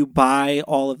and you buy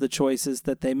all of the choices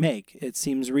that they make. It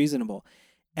seems reasonable.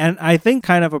 And I think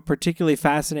kind of a particularly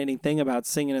fascinating thing about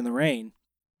Singing in the Rain,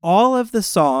 all of the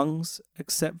songs,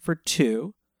 except for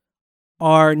 2,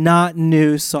 are not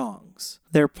new songs.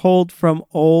 They're pulled from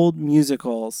old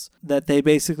musicals that they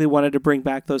basically wanted to bring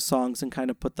back those songs and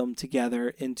kind of put them together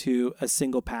into a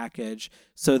single package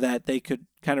so that they could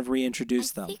kind of reintroduce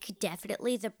them. I think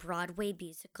definitely the Broadway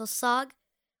musical song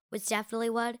was definitely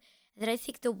one. And then I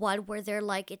think the one where they're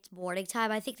like, it's morning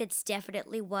time, I think that's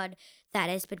definitely one that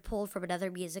has been pulled from another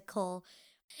musical.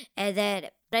 And then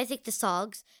I think the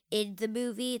songs in the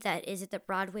movie that isn't the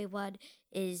Broadway one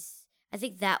is, I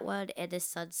think that one and the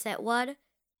Sunset one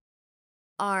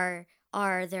are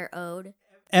their own.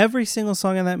 Every single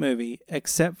song in that movie,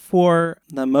 except for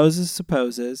the Moses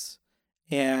Supposes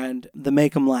and the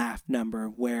Make 'Em Laugh number,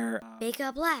 where Make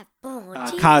 'Em Laugh.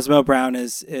 Cosmo Brown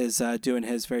is doing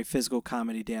his very physical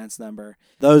comedy dance number.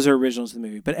 Those are originals to the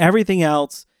movie, but everything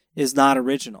else is not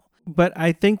original. But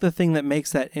I think the thing that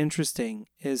makes that interesting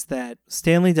is that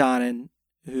Stanley Donen,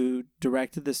 who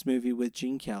directed this movie with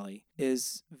Gene Kelly,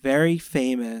 is very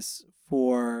famous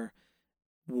for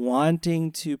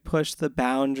wanting to push the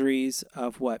boundaries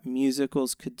of what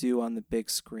musicals could do on the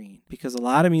big screen. Because a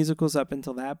lot of musicals up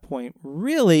until that point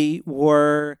really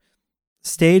were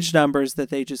stage numbers that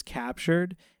they just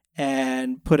captured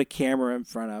and put a camera in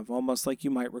front of, almost like you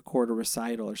might record a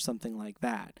recital or something like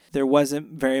that. There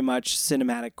wasn't very much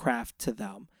cinematic craft to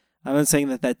them. I'm not saying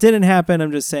that that didn't happen.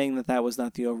 I'm just saying that that was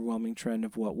not the overwhelming trend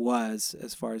of what was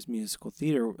as far as musical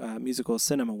theater, musical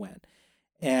cinema went.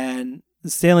 And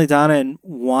Stanley Donen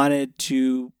wanted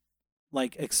to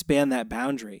like expand that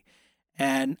boundary.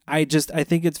 And I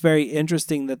think it's very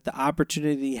interesting that the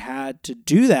opportunity he had to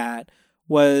do that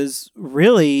was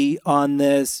really on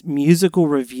this musical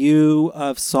review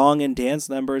of song and dance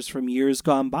numbers from years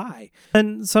gone by.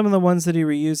 And some of the ones that he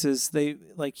reuses,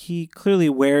 he clearly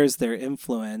wears their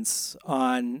influence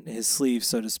on his sleeve,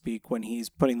 so to speak, when he's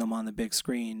putting them on the big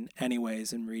screen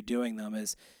anyways and redoing them,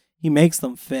 as he makes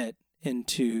them fit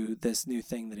into this new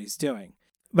thing that he's doing.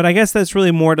 But I guess that's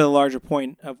really more to the larger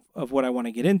point of what I want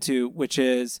to get into, which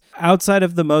is outside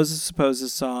of the Moses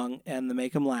Supposes song and the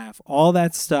Make 'Em Laugh, all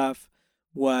that stuff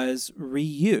was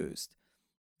reused.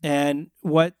 And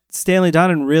what Stanley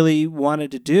Donen really wanted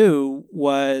to do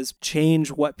was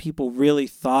change what people really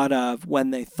thought of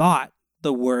when they thought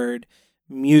the word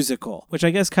musical, which I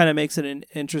guess kind of makes it an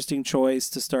interesting choice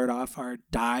to start off our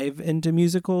dive into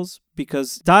musicals,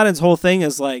 because Donen's whole thing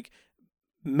is like,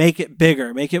 make it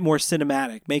bigger, make it more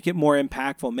cinematic, make it more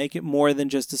impactful, make it more than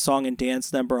just a song and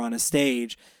dance number on a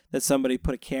stage that somebody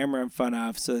put a camera in front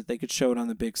of so that they could show it on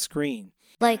the big screen.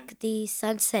 Like the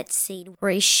sunset scene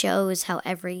where he shows how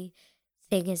everything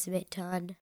is been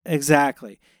done.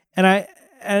 Exactly. And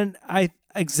I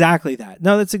exactly that.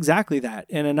 No, that's exactly that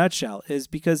in a nutshell, is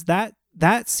because that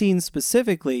scene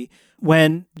specifically,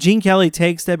 when Gene Kelly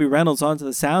takes Debbie Reynolds onto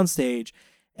the soundstage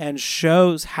and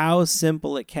shows how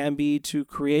simple it can be to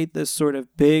create this sort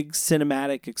of big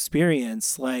cinematic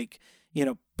experience, like,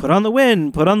 put on the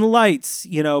wind, put on the lights,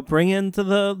 bring into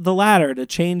the ladder to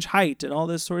change height and all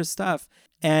this sort of stuff.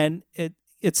 And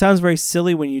it sounds very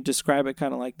silly when you describe it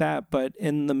kind of like that, but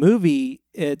in the movie,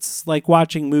 it's like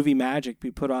watching movie magic be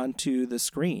put onto the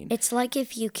screen. It's like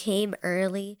if you came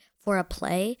early for a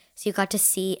play, so you got to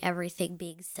see everything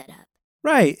being set up.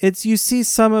 Right. You see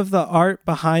some of the art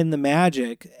behind the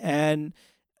magic, and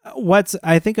what's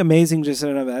I think amazing just in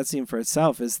and of that scene for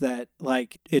itself is that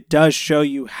like it does show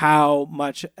you how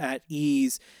much at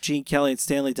ease Gene Kelly and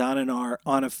Stanley Donen are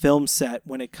on a film set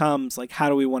when it comes like, how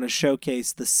do we want to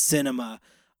showcase the cinema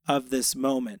of this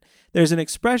moment? There's an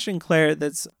expression, Claire,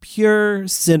 that's pure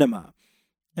cinema.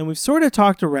 And we've sort of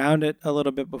talked around it a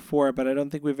little bit before, but I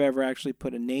don't think we've ever actually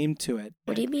put a name to it.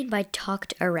 What do you mean by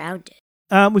talked around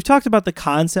it? We've talked about the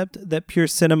concept that pure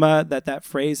cinema, that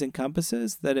phrase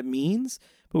encompasses, that it means,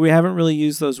 but we haven't really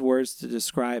used those words to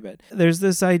describe it. There's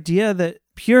this idea that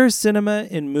pure cinema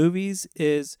in movies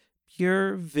is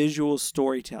pure visual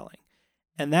storytelling.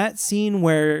 And that scene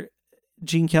where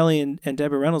Gene Kelly and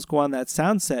Debbie Reynolds go on that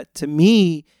sound set, to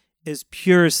me, is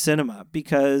pure cinema,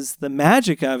 because the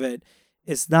magic of it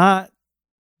is not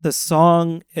the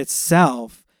song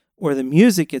itself or the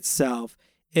music itself.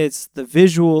 It's the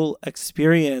visual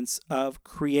experience of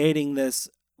creating this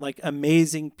like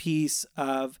amazing piece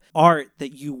of art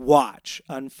that you watch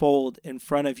unfold in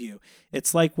front of you.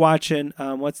 It's like watching,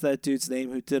 what's that dude's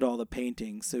name who did all the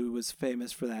paintings? Who was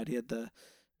famous for that? He had the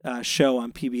show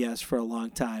on PBS for a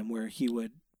long time where he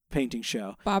would painting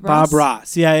show. Bob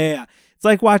Ross. Yeah. It's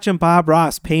like watching Bob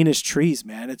Ross paint his trees,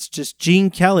 man. It's just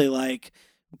Gene Kelly, like,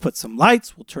 we'll put some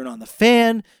lights, we'll turn on the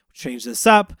fan, we'll change this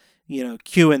up,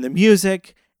 cue in the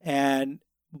music, and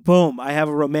boom, I have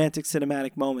a romantic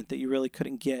cinematic moment that you really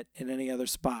couldn't get in any other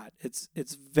spot.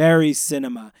 It's very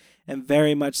cinema and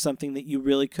very much something that you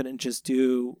really couldn't just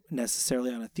do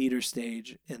necessarily on a theater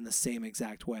stage in the same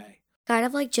exact way. Kind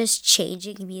of like just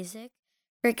changing music.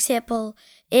 For example,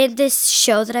 in this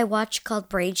show that I watched called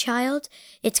Brainchild,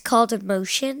 it's called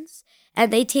Emotions,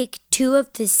 and they take two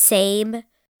of the same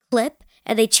clip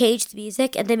and they change the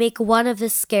music and they make one of the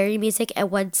scary music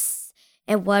and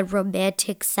one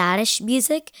romantic saddish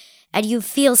music, and you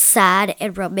feel sad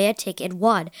and romantic in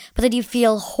one, but then you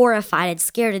feel horrified and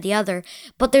scared in the other,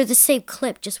 but they're the same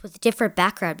clip just with different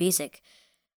background music.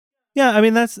 Yeah, I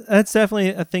mean, that's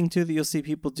definitely a thing, too, that you'll see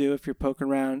people do if you're poking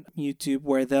around YouTube,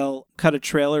 where they'll cut a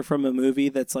trailer from a movie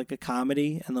that's like a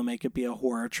comedy, and they'll make it be a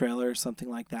horror trailer or something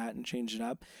like that and change it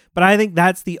up. But I think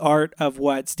that's the art of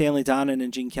what Stanley Donen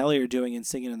and Gene Kelly are doing in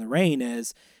Singing in the Rain,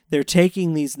 is they're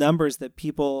taking these numbers that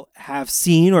people have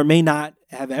seen or may not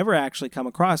have ever actually come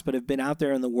across, but have been out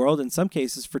there in the world in some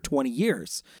cases for 20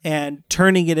 years, and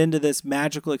turning it into this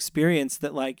magical experience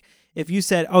that, like, if you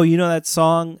said, oh, that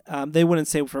song, they wouldn't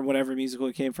say from whatever musical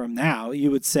it came from now.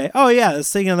 You would say, oh, yeah, the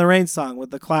Singing in the Rain song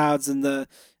with the clouds and the,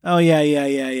 oh, yeah.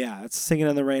 It's Singing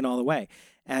in the Rain all the way.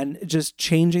 And just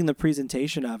changing the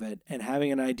presentation of it and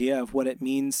having an idea of what it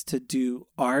means to do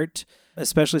art,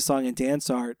 especially song and dance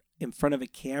art, in front of a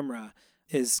camera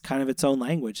is kind of its own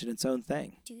language and its own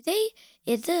thing. Do they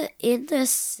in the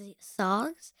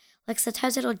songs? Like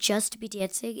sometimes it'll just be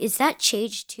dancing. Is that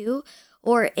changed too,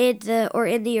 or in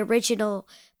the original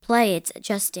play it's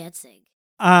just dancing?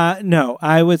 No,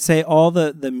 I would say all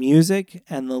the music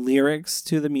and the lyrics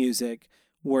to the music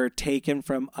were taken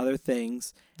from other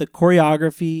things. The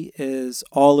choreography is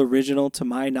all original to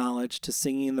my knowledge to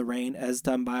Singing in the Rain as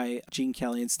done by Gene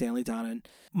Kelly and Stanley Donen.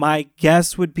 My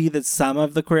guess would be that some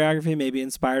of the choreography may be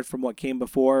inspired from what came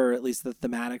before, or at least the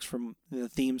thematics from the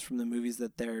themes from the movies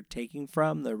that they're taking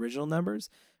from the original numbers,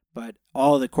 but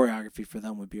all the choreography for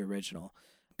them would be original.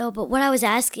 No, but what I was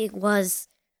asking was,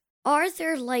 are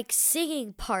there like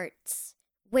singing parts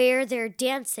where they're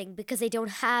dancing because they don't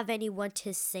have anyone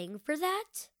to sing for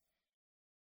that?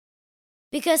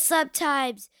 Because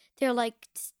sometimes they're like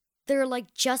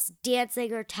just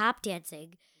dancing or tap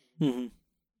dancing. Mm-hmm.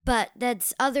 But then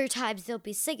other times they'll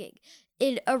be singing.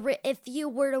 If you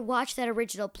were to watch that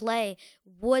original play,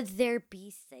 would there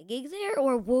be singing there,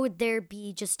 or would there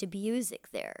be just music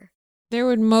there? There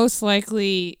would most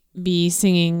likely be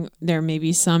singing. There may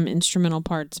be some instrumental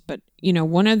parts, but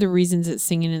one of the reasons that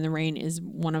Singing in the Rain is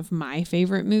one of my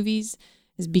favorite movies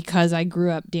is because I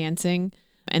grew up dancing,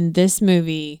 and this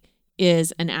movie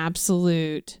is an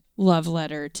absolute love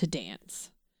letter to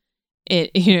dance.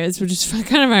 It's just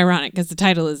kind of ironic because the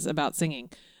title is about singing,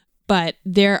 but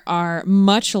there are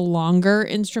much longer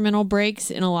instrumental breaks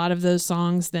in a lot of those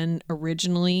songs than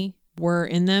originally were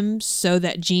in them, so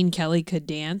that Gene Kelly could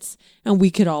dance and we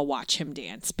could all watch him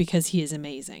dance because he is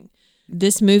amazing.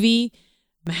 This movie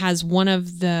has one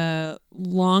of the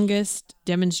longest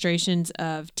demonstrations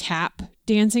of tap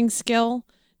dancing skill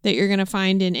that you're going to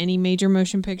find in any major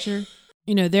motion picture.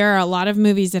 There are a lot of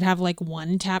movies that have like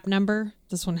one tap number.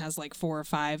 This one has like 4 or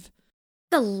 5.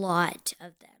 A lot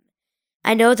of them.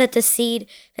 I know that the scene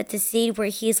where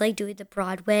he's like doing the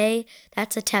Broadway,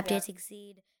 that's a tap dancing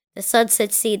scene. The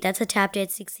sunset scene, that's a tap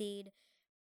dancing scene.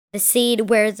 The scene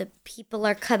where the people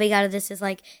are coming out of this is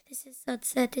like, this is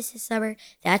sunset, this is summer.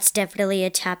 That's definitely a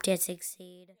tap dancing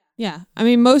scene. Yeah. I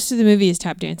mean, most of the movie is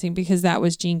tap dancing because that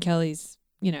was Gene Kelly's,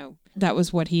 that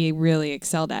was what he really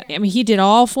excelled at. I mean, he did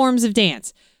all forms of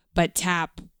dance, but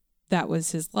tap, that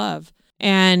was his love.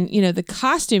 And, the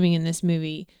costuming in this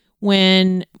movie,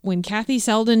 when Kathy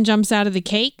Selden jumps out of the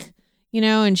cake,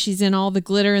 and she's in all the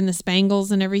glitter and the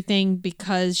spangles and everything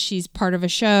because she's part of a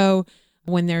show.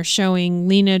 When they're showing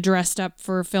Lena dressed up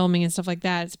for filming and stuff like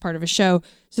that, it's part of a show.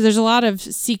 So there's a lot of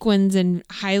sequins and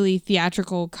highly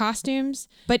theatrical costumes.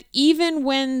 But even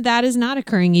when that is not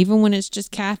occurring, even when it's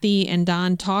just Kathy and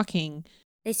Don talking,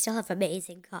 they still have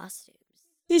amazing costumes.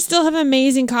 They still have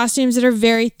amazing costumes that are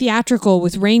very theatrical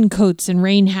with raincoats and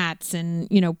rain hats and,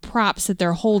 props that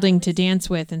they're holding to dance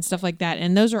with and stuff like that.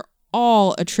 And those are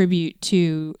all a tribute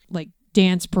to like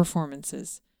dance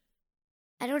performances.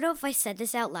 I don't know if I said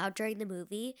this out loud during the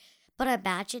movie, but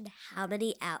imagine how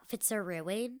many outfits are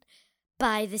ruined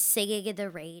by the Singing in the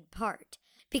Rain part.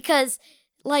 Because,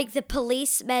 like, the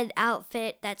policeman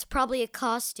outfit, that's probably a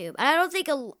costume. And I think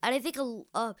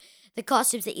the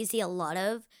costumes that you see a lot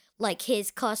of, like his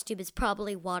costume is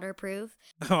probably waterproof.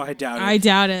 Oh, I doubt it. I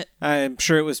doubt it. I'm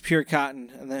sure it was pure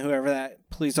cotton. And then whoever that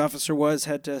police officer was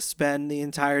had to spend the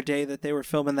entire day that they were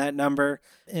filming that number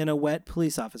in a wet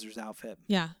police officer's outfit.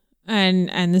 Yeah.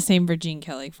 And the same for Gene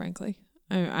Kelly, frankly.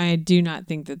 I do not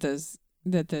think that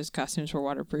those costumes were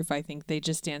waterproof. I think they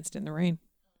just danced in the rain.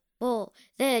 Well,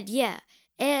 then, yeah.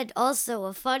 And also,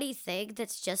 a funny thing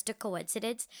that's just a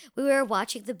coincidence, we were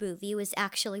watching the movie, it was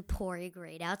actually pouring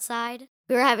rain outside.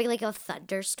 We were having like a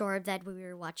thunderstorm then when we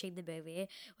were watching the movie,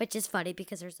 which is funny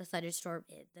because there's a thunderstorm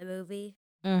in the movie.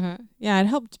 Uh-huh. Yeah, it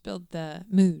helped build the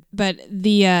mood. But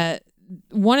the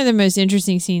one of the most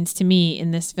interesting scenes to me in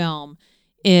this film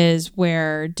is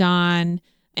where Don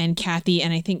and Kathy,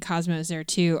 and I think Cosmo's there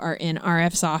too, are in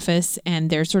RF's office and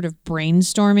they're sort of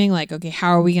brainstorming like, okay,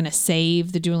 how are we going to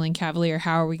save the Dueling Cavalier?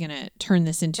 How are we going to turn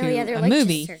this into a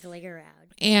movie? Just circling around.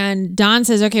 And Don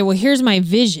says, okay, well, here's my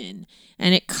vision.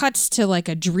 And it cuts to like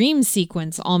a dream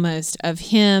sequence almost of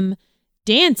him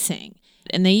dancing.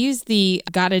 And they use the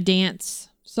Gotta Dance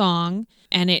song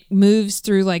and it moves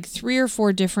through like 3 or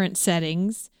 4 different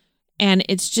settings. And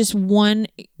it's just one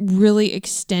really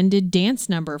extended dance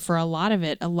number for a lot of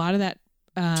it. A lot of that.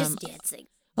 Just dancing.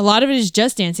 A lot of it is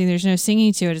just dancing. There's no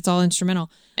singing to it. It's all instrumental.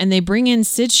 And they bring in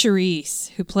Sid Charisse,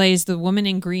 who plays the woman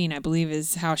in green, I believe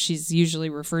is how she's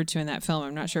usually referred to in that film.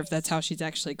 I'm not sure if that's how she's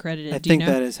actually credited. I think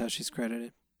that is how she's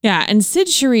credited. Yeah. And Sid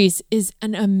Charisse is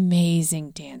an amazing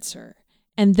dancer.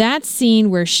 And that scene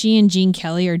where she and Gene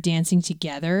Kelly are dancing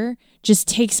together just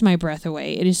takes my breath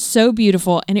away. It is so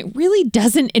beautiful, and it really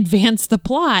doesn't advance the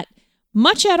plot,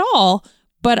 much at all,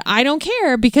 but I don't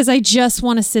care because I just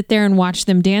want to sit there and watch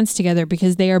them dance together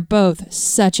because they are both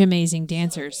such amazing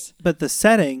dancers. But the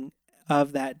setting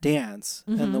of that dance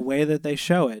and the way that they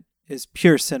show it is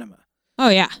pure cinema. Oh,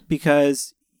 yeah.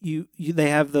 Because they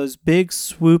have those big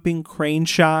swooping crane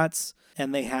shots,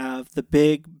 and they have the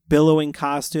big billowing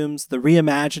costumes, the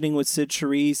reimagining with Sid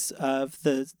Charisse of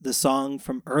the song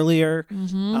from earlier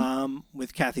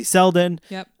with Kathy Selden,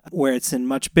 where it's in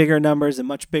much bigger numbers and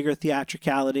much bigger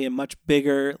theatricality and much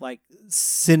bigger like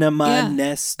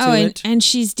cinema-ness to it. And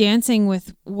she's dancing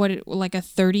with like a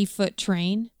 30-foot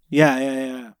train.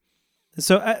 Yeah.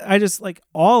 So I just like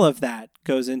all of that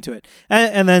goes into it,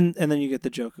 and then you get the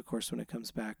joke, of course, when it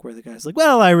comes back, where the guy's like,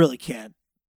 "Well, I really can't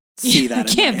see that.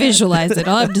 I can't visualize it.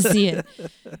 I'll have to see it."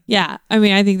 Yeah, I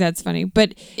mean, I think that's funny,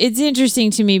 but it's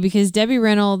interesting to me because Debbie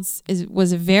Reynolds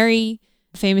was a very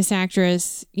famous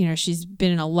actress. You know, she's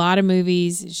been in a lot of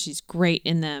movies. She's great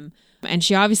in them, and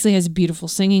she obviously has a beautiful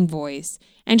singing voice.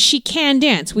 And she can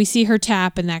dance. We see her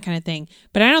tap and that kind of thing.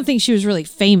 But I don't think she was really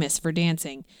famous for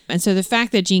dancing. And so the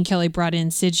fact that Gene Kelly brought in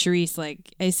Sid Charisse,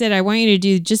 like I said, I want you to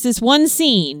do just this one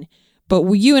scene, but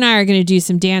you and I are going to do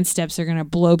some dance steps that are going to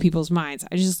blow people's minds.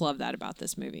 I just love that about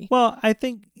this movie. Well, I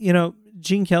think,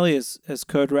 Gene Kelly is as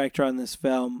co-director on this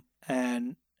film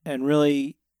and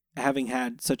really having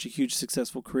had such a huge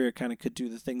successful career kind of could do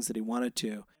the things that he wanted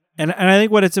to. And I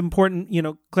think what it's important,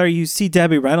 Claire, you see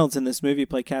Debbie Reynolds in this movie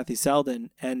play Kathy Selden,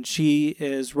 and she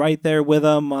is right there with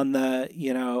him on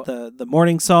the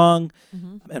morning song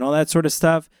and all that sort of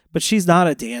stuff. But she's not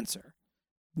a dancer.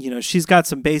 She's got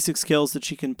some basic skills that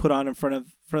she can put on in front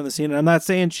of the scene. And I'm not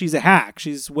saying she's a hack.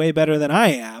 She's way better than I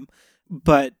am,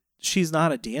 but she's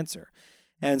not a dancer.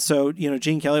 And so,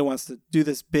 Gene Kelly wants to do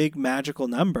this big magical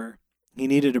number. He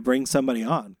needed to bring somebody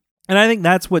on. And I think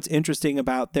that's what's interesting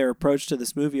about their approach to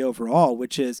this movie overall,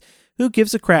 which is, who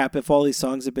gives a crap if all these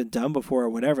songs have been done before or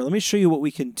whatever? Let me show you what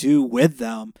we can do with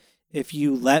them if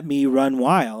you let me run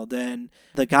wild. And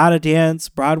the Gotta Dance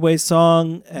Broadway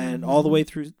song and all the way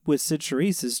through with Sid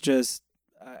Charisse is just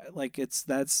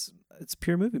it's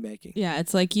pure movie making. Yeah,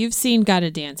 it's like you've seen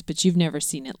Gotta Dance, but you've never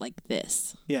seen it like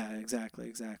this. Yeah,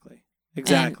 exactly.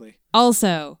 And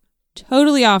also,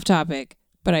 totally off topic,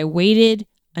 but I waited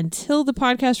until the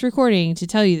podcast recording to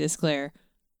tell you this, Claire.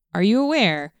 Are you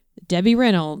aware that Debbie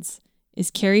Reynolds is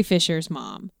Carrie Fisher's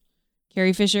mom?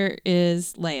 Carrie Fisher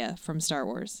is Leia from Star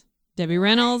Wars. Debbie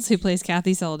Reynolds, who plays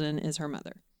Kathy Selden, is her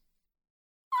mother.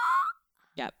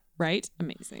 Yep, right?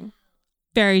 Amazing.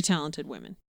 Very talented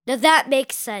women. Now that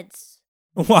makes sense.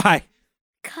 Why?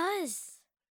 Because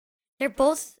they're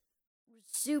both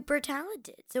super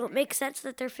talented, so it makes sense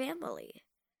that they're family.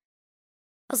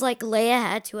 I was like,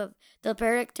 the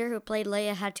character who played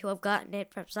Leia had to have gotten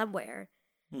it from somewhere.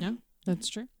 Yeah, that's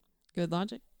true. Good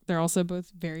logic. They're also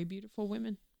both very beautiful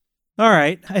women. All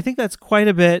right. I think that's quite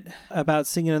a bit about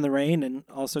Singing in the Rain and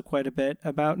also quite a bit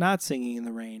about not singing in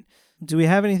the rain. Do we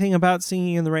have anything about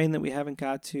Singing in the Rain that we haven't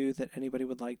got to that anybody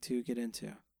would like to get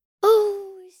into?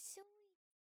 Oh, so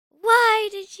why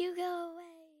did you go away?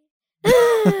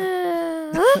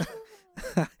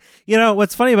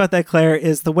 What's funny about that, Claire,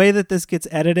 is the way that this gets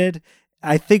edited.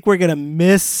 I think we're going to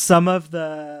miss some of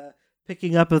the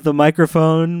picking up of the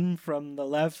microphone from the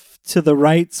left to the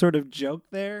right sort of joke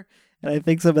there. And I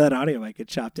think some of that audio might get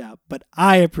chopped out. But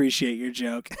I appreciate your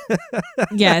joke.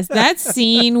 Yes, that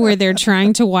scene where they're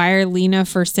trying to wire Lena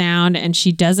for sound and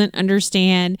she doesn't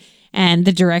understand. And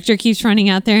the director keeps running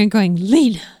out there and going,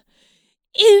 "Lena,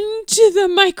 into the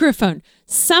microphone."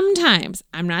 Sometimes,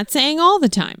 I'm not saying all the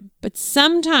time, but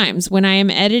sometimes when I am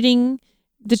editing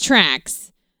the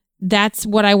tracks, that's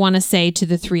what I want to say to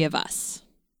the three of us.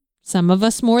 Some of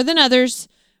us more than others,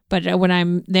 but when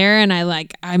I'm there and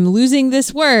I'm losing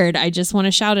this word, I just want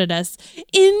to shout at us,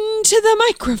 "Into the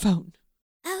microphone."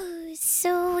 Oh,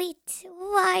 sweet.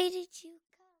 Why did you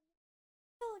come?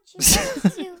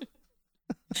 Don't you want to?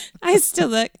 I still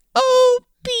look, "Oh,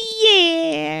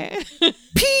 Pierre."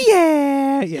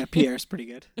 Pierre. Yeah, Pierre's pretty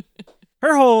good.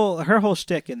 Her whole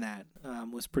shtick in that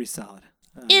was pretty solid.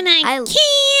 And I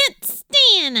can't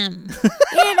stand him.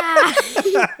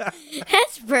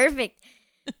 That's perfect.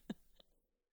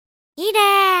 And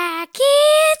I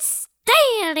can't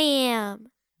stand him.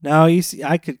 No, you see,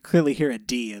 I could clearly hear a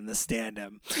D in the stand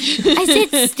him. I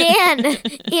said stand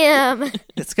him.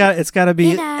 It's got to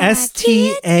be STANIM.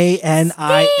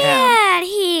 Stand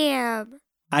him.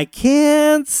 I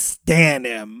can't stand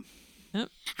him. Yep.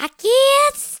 I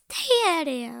can't stand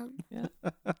him. Yeah.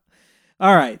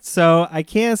 All right, so I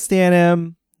can't stand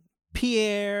him.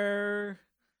 Pierre.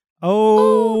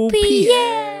 Oh,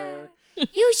 Pierre.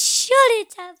 You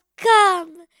shouldn't have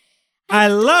come. I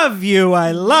love you,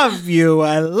 I love you,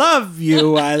 I love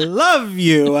you, I love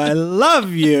you, I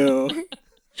love you.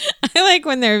 I like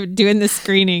when they're doing the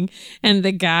screening and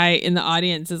the guy in the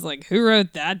audience is like, who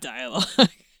wrote that dialogue?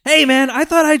 Hey, man, I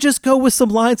thought I'd just go with some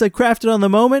lines I crafted on the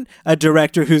moment. A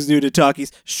director who's new to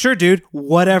talkies. Sure, dude,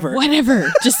 whatever.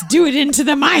 Whatever. Just do it into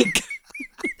the mic.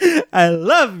 I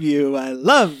love you, I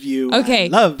love you, Okay, I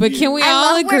love but you. can we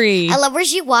all agree? I love where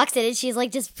she walks in and she's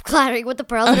like just clattering with the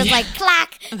pearls and it's like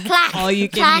clack, clack. All you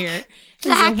can clack, hear.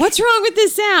 clack. Like, what's wrong with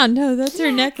this sound? No, that's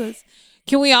her necklace.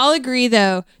 Can we all agree,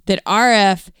 though, that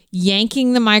RF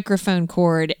yanking the microphone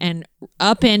cord and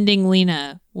upending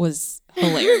Lena was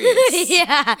hilarious?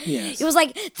 Yeah. Yes. It was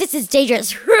like, this is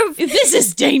dangerous. This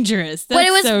is dangerous. But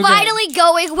it was so good. finally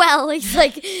going well. It's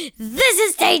like, this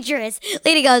is dangerous.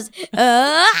 Lady goes,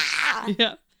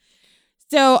 Yeah.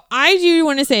 So I do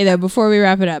want to say, though, before we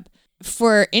wrap it up,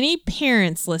 for any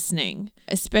parents listening,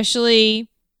 especially,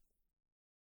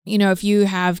 you know, if you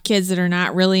have kids that are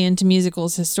not really into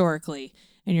musicals historically,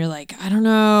 and you're like, I don't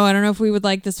know if we would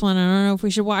like this one. I don't know if we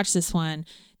should watch this one.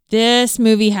 This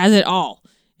movie has it all.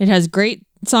 It has great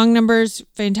song numbers,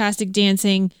 fantastic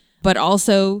dancing, but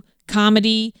also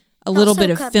comedy, a little bit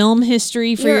of film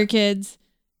history for your kids.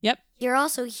 Yep. You're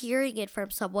also hearing it from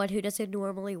someone who doesn't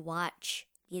normally watch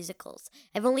musicals.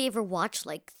 I've only ever watched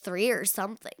like 3 or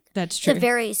something. That's true. It's a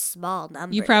very small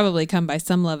number. You probably come by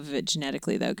some love of it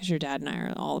genetically, though, because your dad and I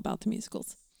are all about the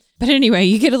musicals. But anyway,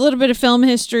 you get a little bit of film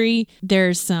history.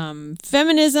 There's some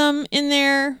feminism in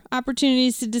there,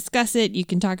 opportunities to discuss it. You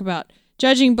can talk about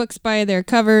judging books by their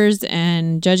covers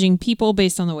and judging people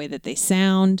based on the way that they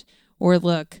sound or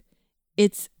look.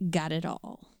 It's got it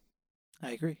all.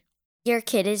 I agree. Your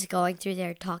kid is going through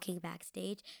their talking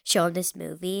backstage, showing this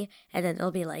movie, and then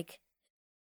they'll be like,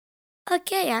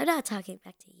 okay, I'm not talking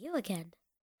back to you again.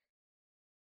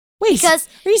 Wait, Because-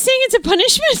 are you saying it's a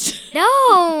punishment?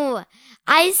 No,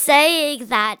 I'm saying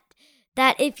that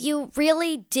if you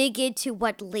really dig into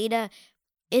what Lena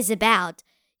is about,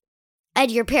 and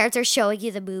your parents are showing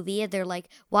you the movie, and they're like,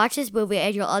 watch this movie,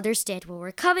 and you'll understand where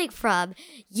we're coming from,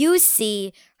 you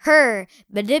see her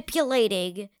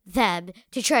manipulating them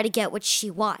to try to get what she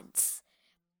wants.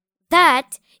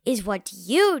 That is what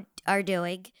you are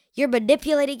doing. You're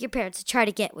manipulating your parents to try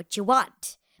to get what you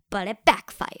want, but it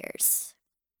backfires.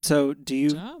 So, do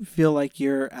you Job. feel like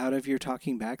you're out of your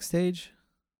talking backstage?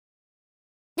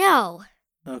 No.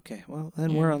 Okay, well,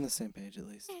 then we're on the same page at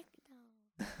least.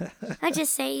 I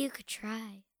just say you could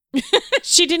try.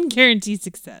 She didn't guarantee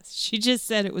success. She just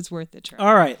said it was worth a try.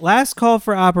 All right, last call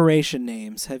for operation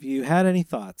names. Have you had any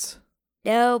thoughts?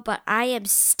 No, but I am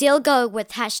still going with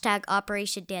hashtag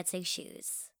Operation Dancing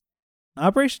Shoes.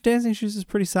 Operation Dancing Shoes is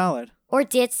pretty solid. Or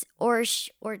dance, or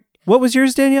What was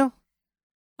yours, Danielle?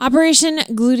 Operation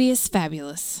Gluteus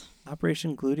Fabulous.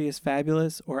 Operation Gluteus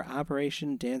Fabulous or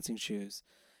Operation Dancing Shoes?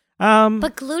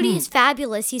 But Gluteus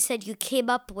Fabulous, you said you came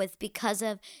up with because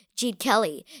of Gene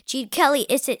Kelly. Gene Kelly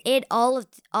isn't in all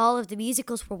of the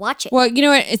musicals we're watching. Well, you know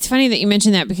what? It's funny that you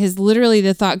mentioned that because literally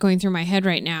the thought going through my head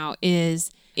right now is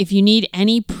if you need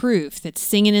any proof that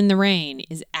Singin' in the Rain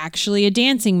is actually a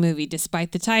dancing movie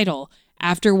despite the title,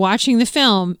 after watching the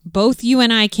film, both you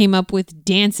and I came up with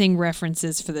dancing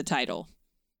references for the title,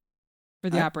 for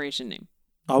the operation name.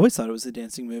 I always thought it was a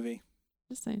dancing movie.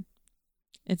 Just saying.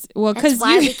 It's well That's because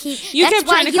why you, we keep- you that's kept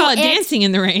why trying to you call it and- Dancing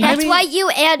in the Rain. That's why you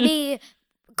and me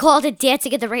called it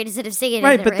Dancing in the Rain instead of Singing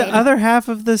Right, in the but Rain. the other half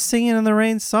of the Singing in the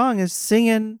Rain song is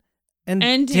singing and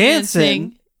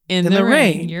dancing in in the the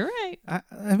rain. rain. You're right.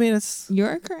 I mean, it's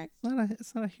You're correct. not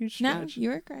a huge No, stretch.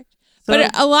 you are correct. So-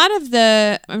 But a lot of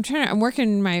I'm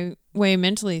working my way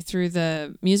mentally through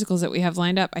the musicals that we have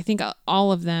lined up. I think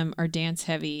all of them are dance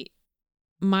heavy.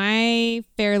 My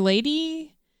Fair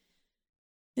Lady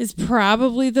is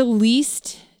probably the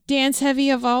least dance heavy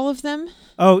of all of them.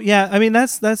 Oh yeah, I mean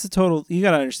that's a total. You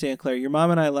gotta understand, Claire. Your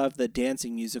mom and I love the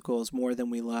dancing musicals more than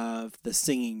we love the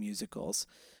singing musicals.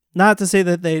 Not to say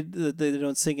that they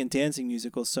don't sing in dancing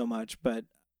musicals so much, but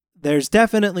there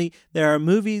are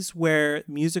movies where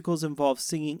musicals involve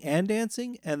singing and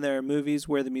dancing, and there are movies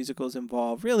where the musicals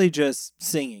involve really just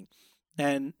singing.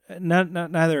 And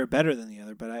neither are better than the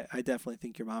other, but I definitely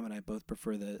think your mom and I both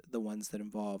prefer the ones that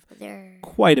involve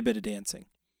quite a bit of dancing.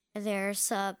 There are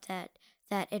some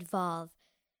that involve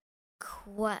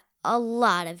quite a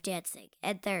lot of dancing,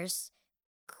 and there's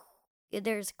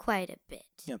quite a bit.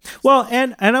 Yeah. Well,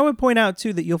 and I would point out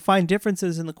too that you'll find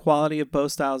differences in the quality of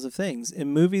both styles of things.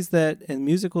 In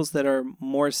musicals that are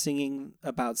more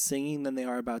about singing than they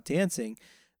are about dancing,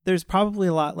 there's probably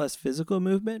a lot less physical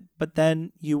movement, but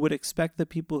then you would expect the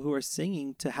people who are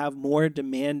singing to have more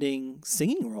demanding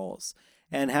singing roles.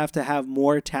 and have to have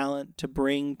more talent to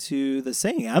bring to the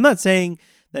singing. I'm not saying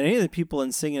that any of the people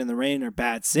in Singing in the Rain are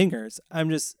bad singers. I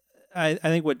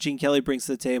think what Gene Kelly brings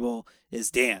to the table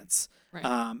is dance. Right.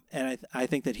 And I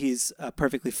think that he's a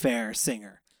perfectly fair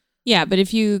singer. Yeah, but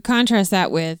if you contrast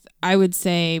that with, I would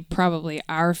say probably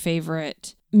our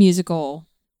favorite musical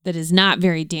that is not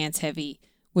very dance heavy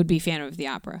would be Phantom of the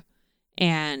Opera.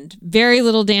 And very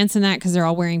little dance in that because they're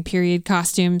all wearing period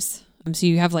costumes. So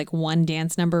you have like one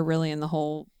dance number really in the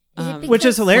whole which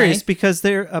is hilarious because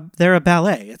they're a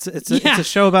ballet. It's a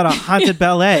show about a haunted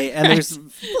ballet, and there's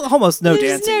almost no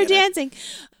dancing. There's no dancing.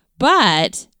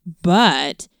 But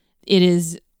it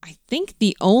is, I think,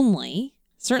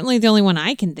 certainly the only one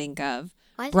I can think of,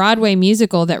 Broadway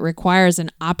musical that requires an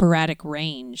operatic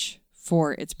range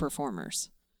for its performers.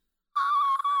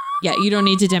 Yeah, you don't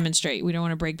need to demonstrate. We don't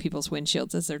want to break people's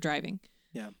windshields as they're driving.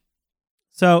 Yeah.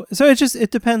 So it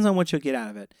depends on what you'll get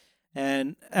out of it.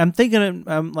 And I'm thinking,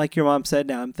 like your mom said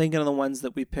now, I'm thinking of the ones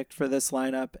that we picked for this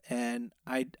lineup, and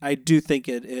I do think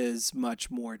it is much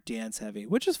more dance heavy,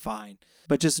 which is fine.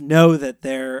 But just know that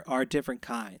there are different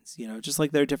kinds, just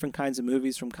like there are different kinds of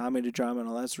movies from comedy to drama and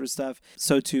all that sort of stuff.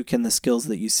 So too can the skills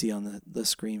that you see on the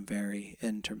screen vary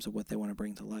in terms of what they want to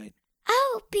bring to light.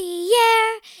 Oh,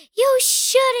 Pierre, you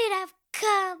shouldn't have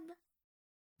come.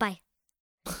 Bye.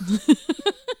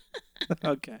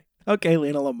 Okay,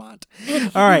 Lena Lamont.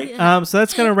 All right, so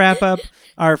that's going to wrap up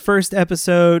our first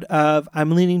episode of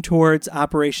I'm Leaning Towards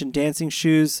Operation Dancing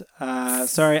Shoes.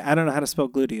 Sorry, I don't know how to spell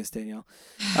gluteus, Danielle.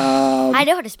 I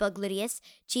know how to spell gluteus.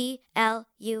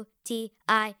 Glutieous.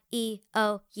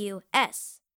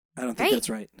 I don't think that's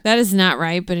right. That is not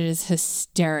right, but it is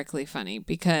hysterically funny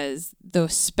because the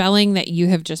spelling that you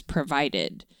have just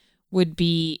provided would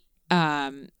be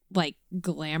like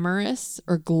glamorous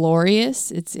or glorious.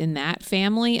 It's in that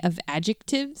family of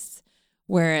adjectives,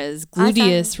 whereas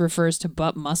gluteus refers to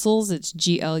butt muscles. It's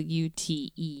Gluteus.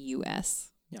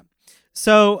 Yeah.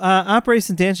 So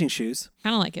Operation Dancing Shoes.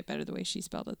 Kind of like it better the way she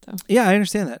spelled it, though. Yeah, I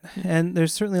understand that. And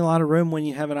there's certainly a lot of room when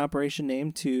you have an operation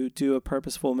name to do a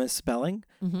purposeful misspelling.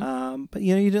 Mm-hmm. But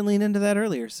you didn't lean into that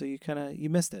earlier, so you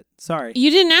missed it. Sorry.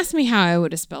 You didn't ask me how I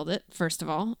would have spelled it, first of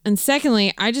all. And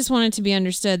secondly, I just wanted to be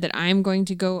understood that I'm going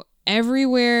to go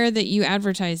everywhere that you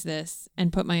advertise this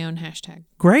and put my own hashtag.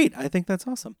 Great. I think that's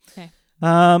awesome. Okay.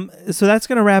 So that's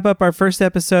going to wrap up our first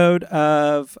episode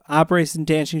of Operation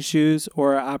Dancing Shoes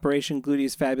or Operation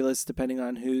Gluteus Fabulous, depending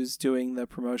on who's doing the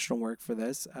promotional work for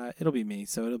this. It'll be me,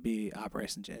 so it'll be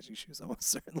Operation Dancing Shoes almost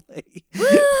certainly.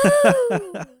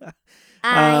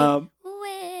 I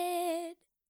win.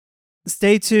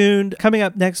 Stay tuned. Coming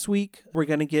up next week, we're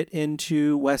going to get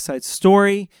into West Side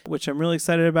Story, which I'm really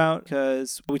excited about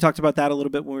because we talked about that a little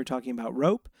bit when we were talking about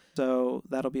Rope. So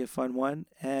that'll be a fun one.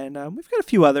 And we've got a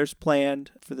few others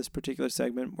planned for this particular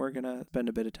segment. We're going to spend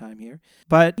a bit of time here.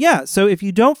 But yeah, so if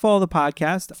you don't follow the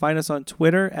podcast, find us on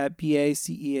Twitter at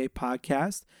BACEA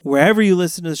Podcast. Wherever you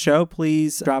listen to the show,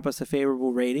 please drop us a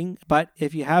favorable rating. But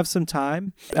if you have some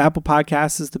time, Apple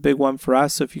Podcasts is the big one for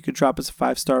us. So if you could drop us a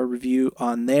 5-star review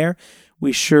on there,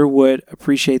 we sure would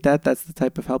appreciate that. That's the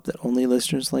type of help that only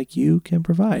listeners like you can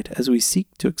provide as we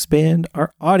seek to expand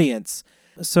our audience.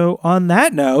 So on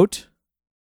that note...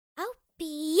 Oh,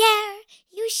 Pierre,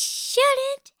 you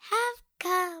shouldn't have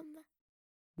come.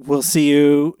 We'll see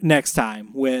you next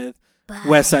time with Bye.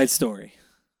 West Side Story.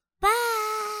 Bye.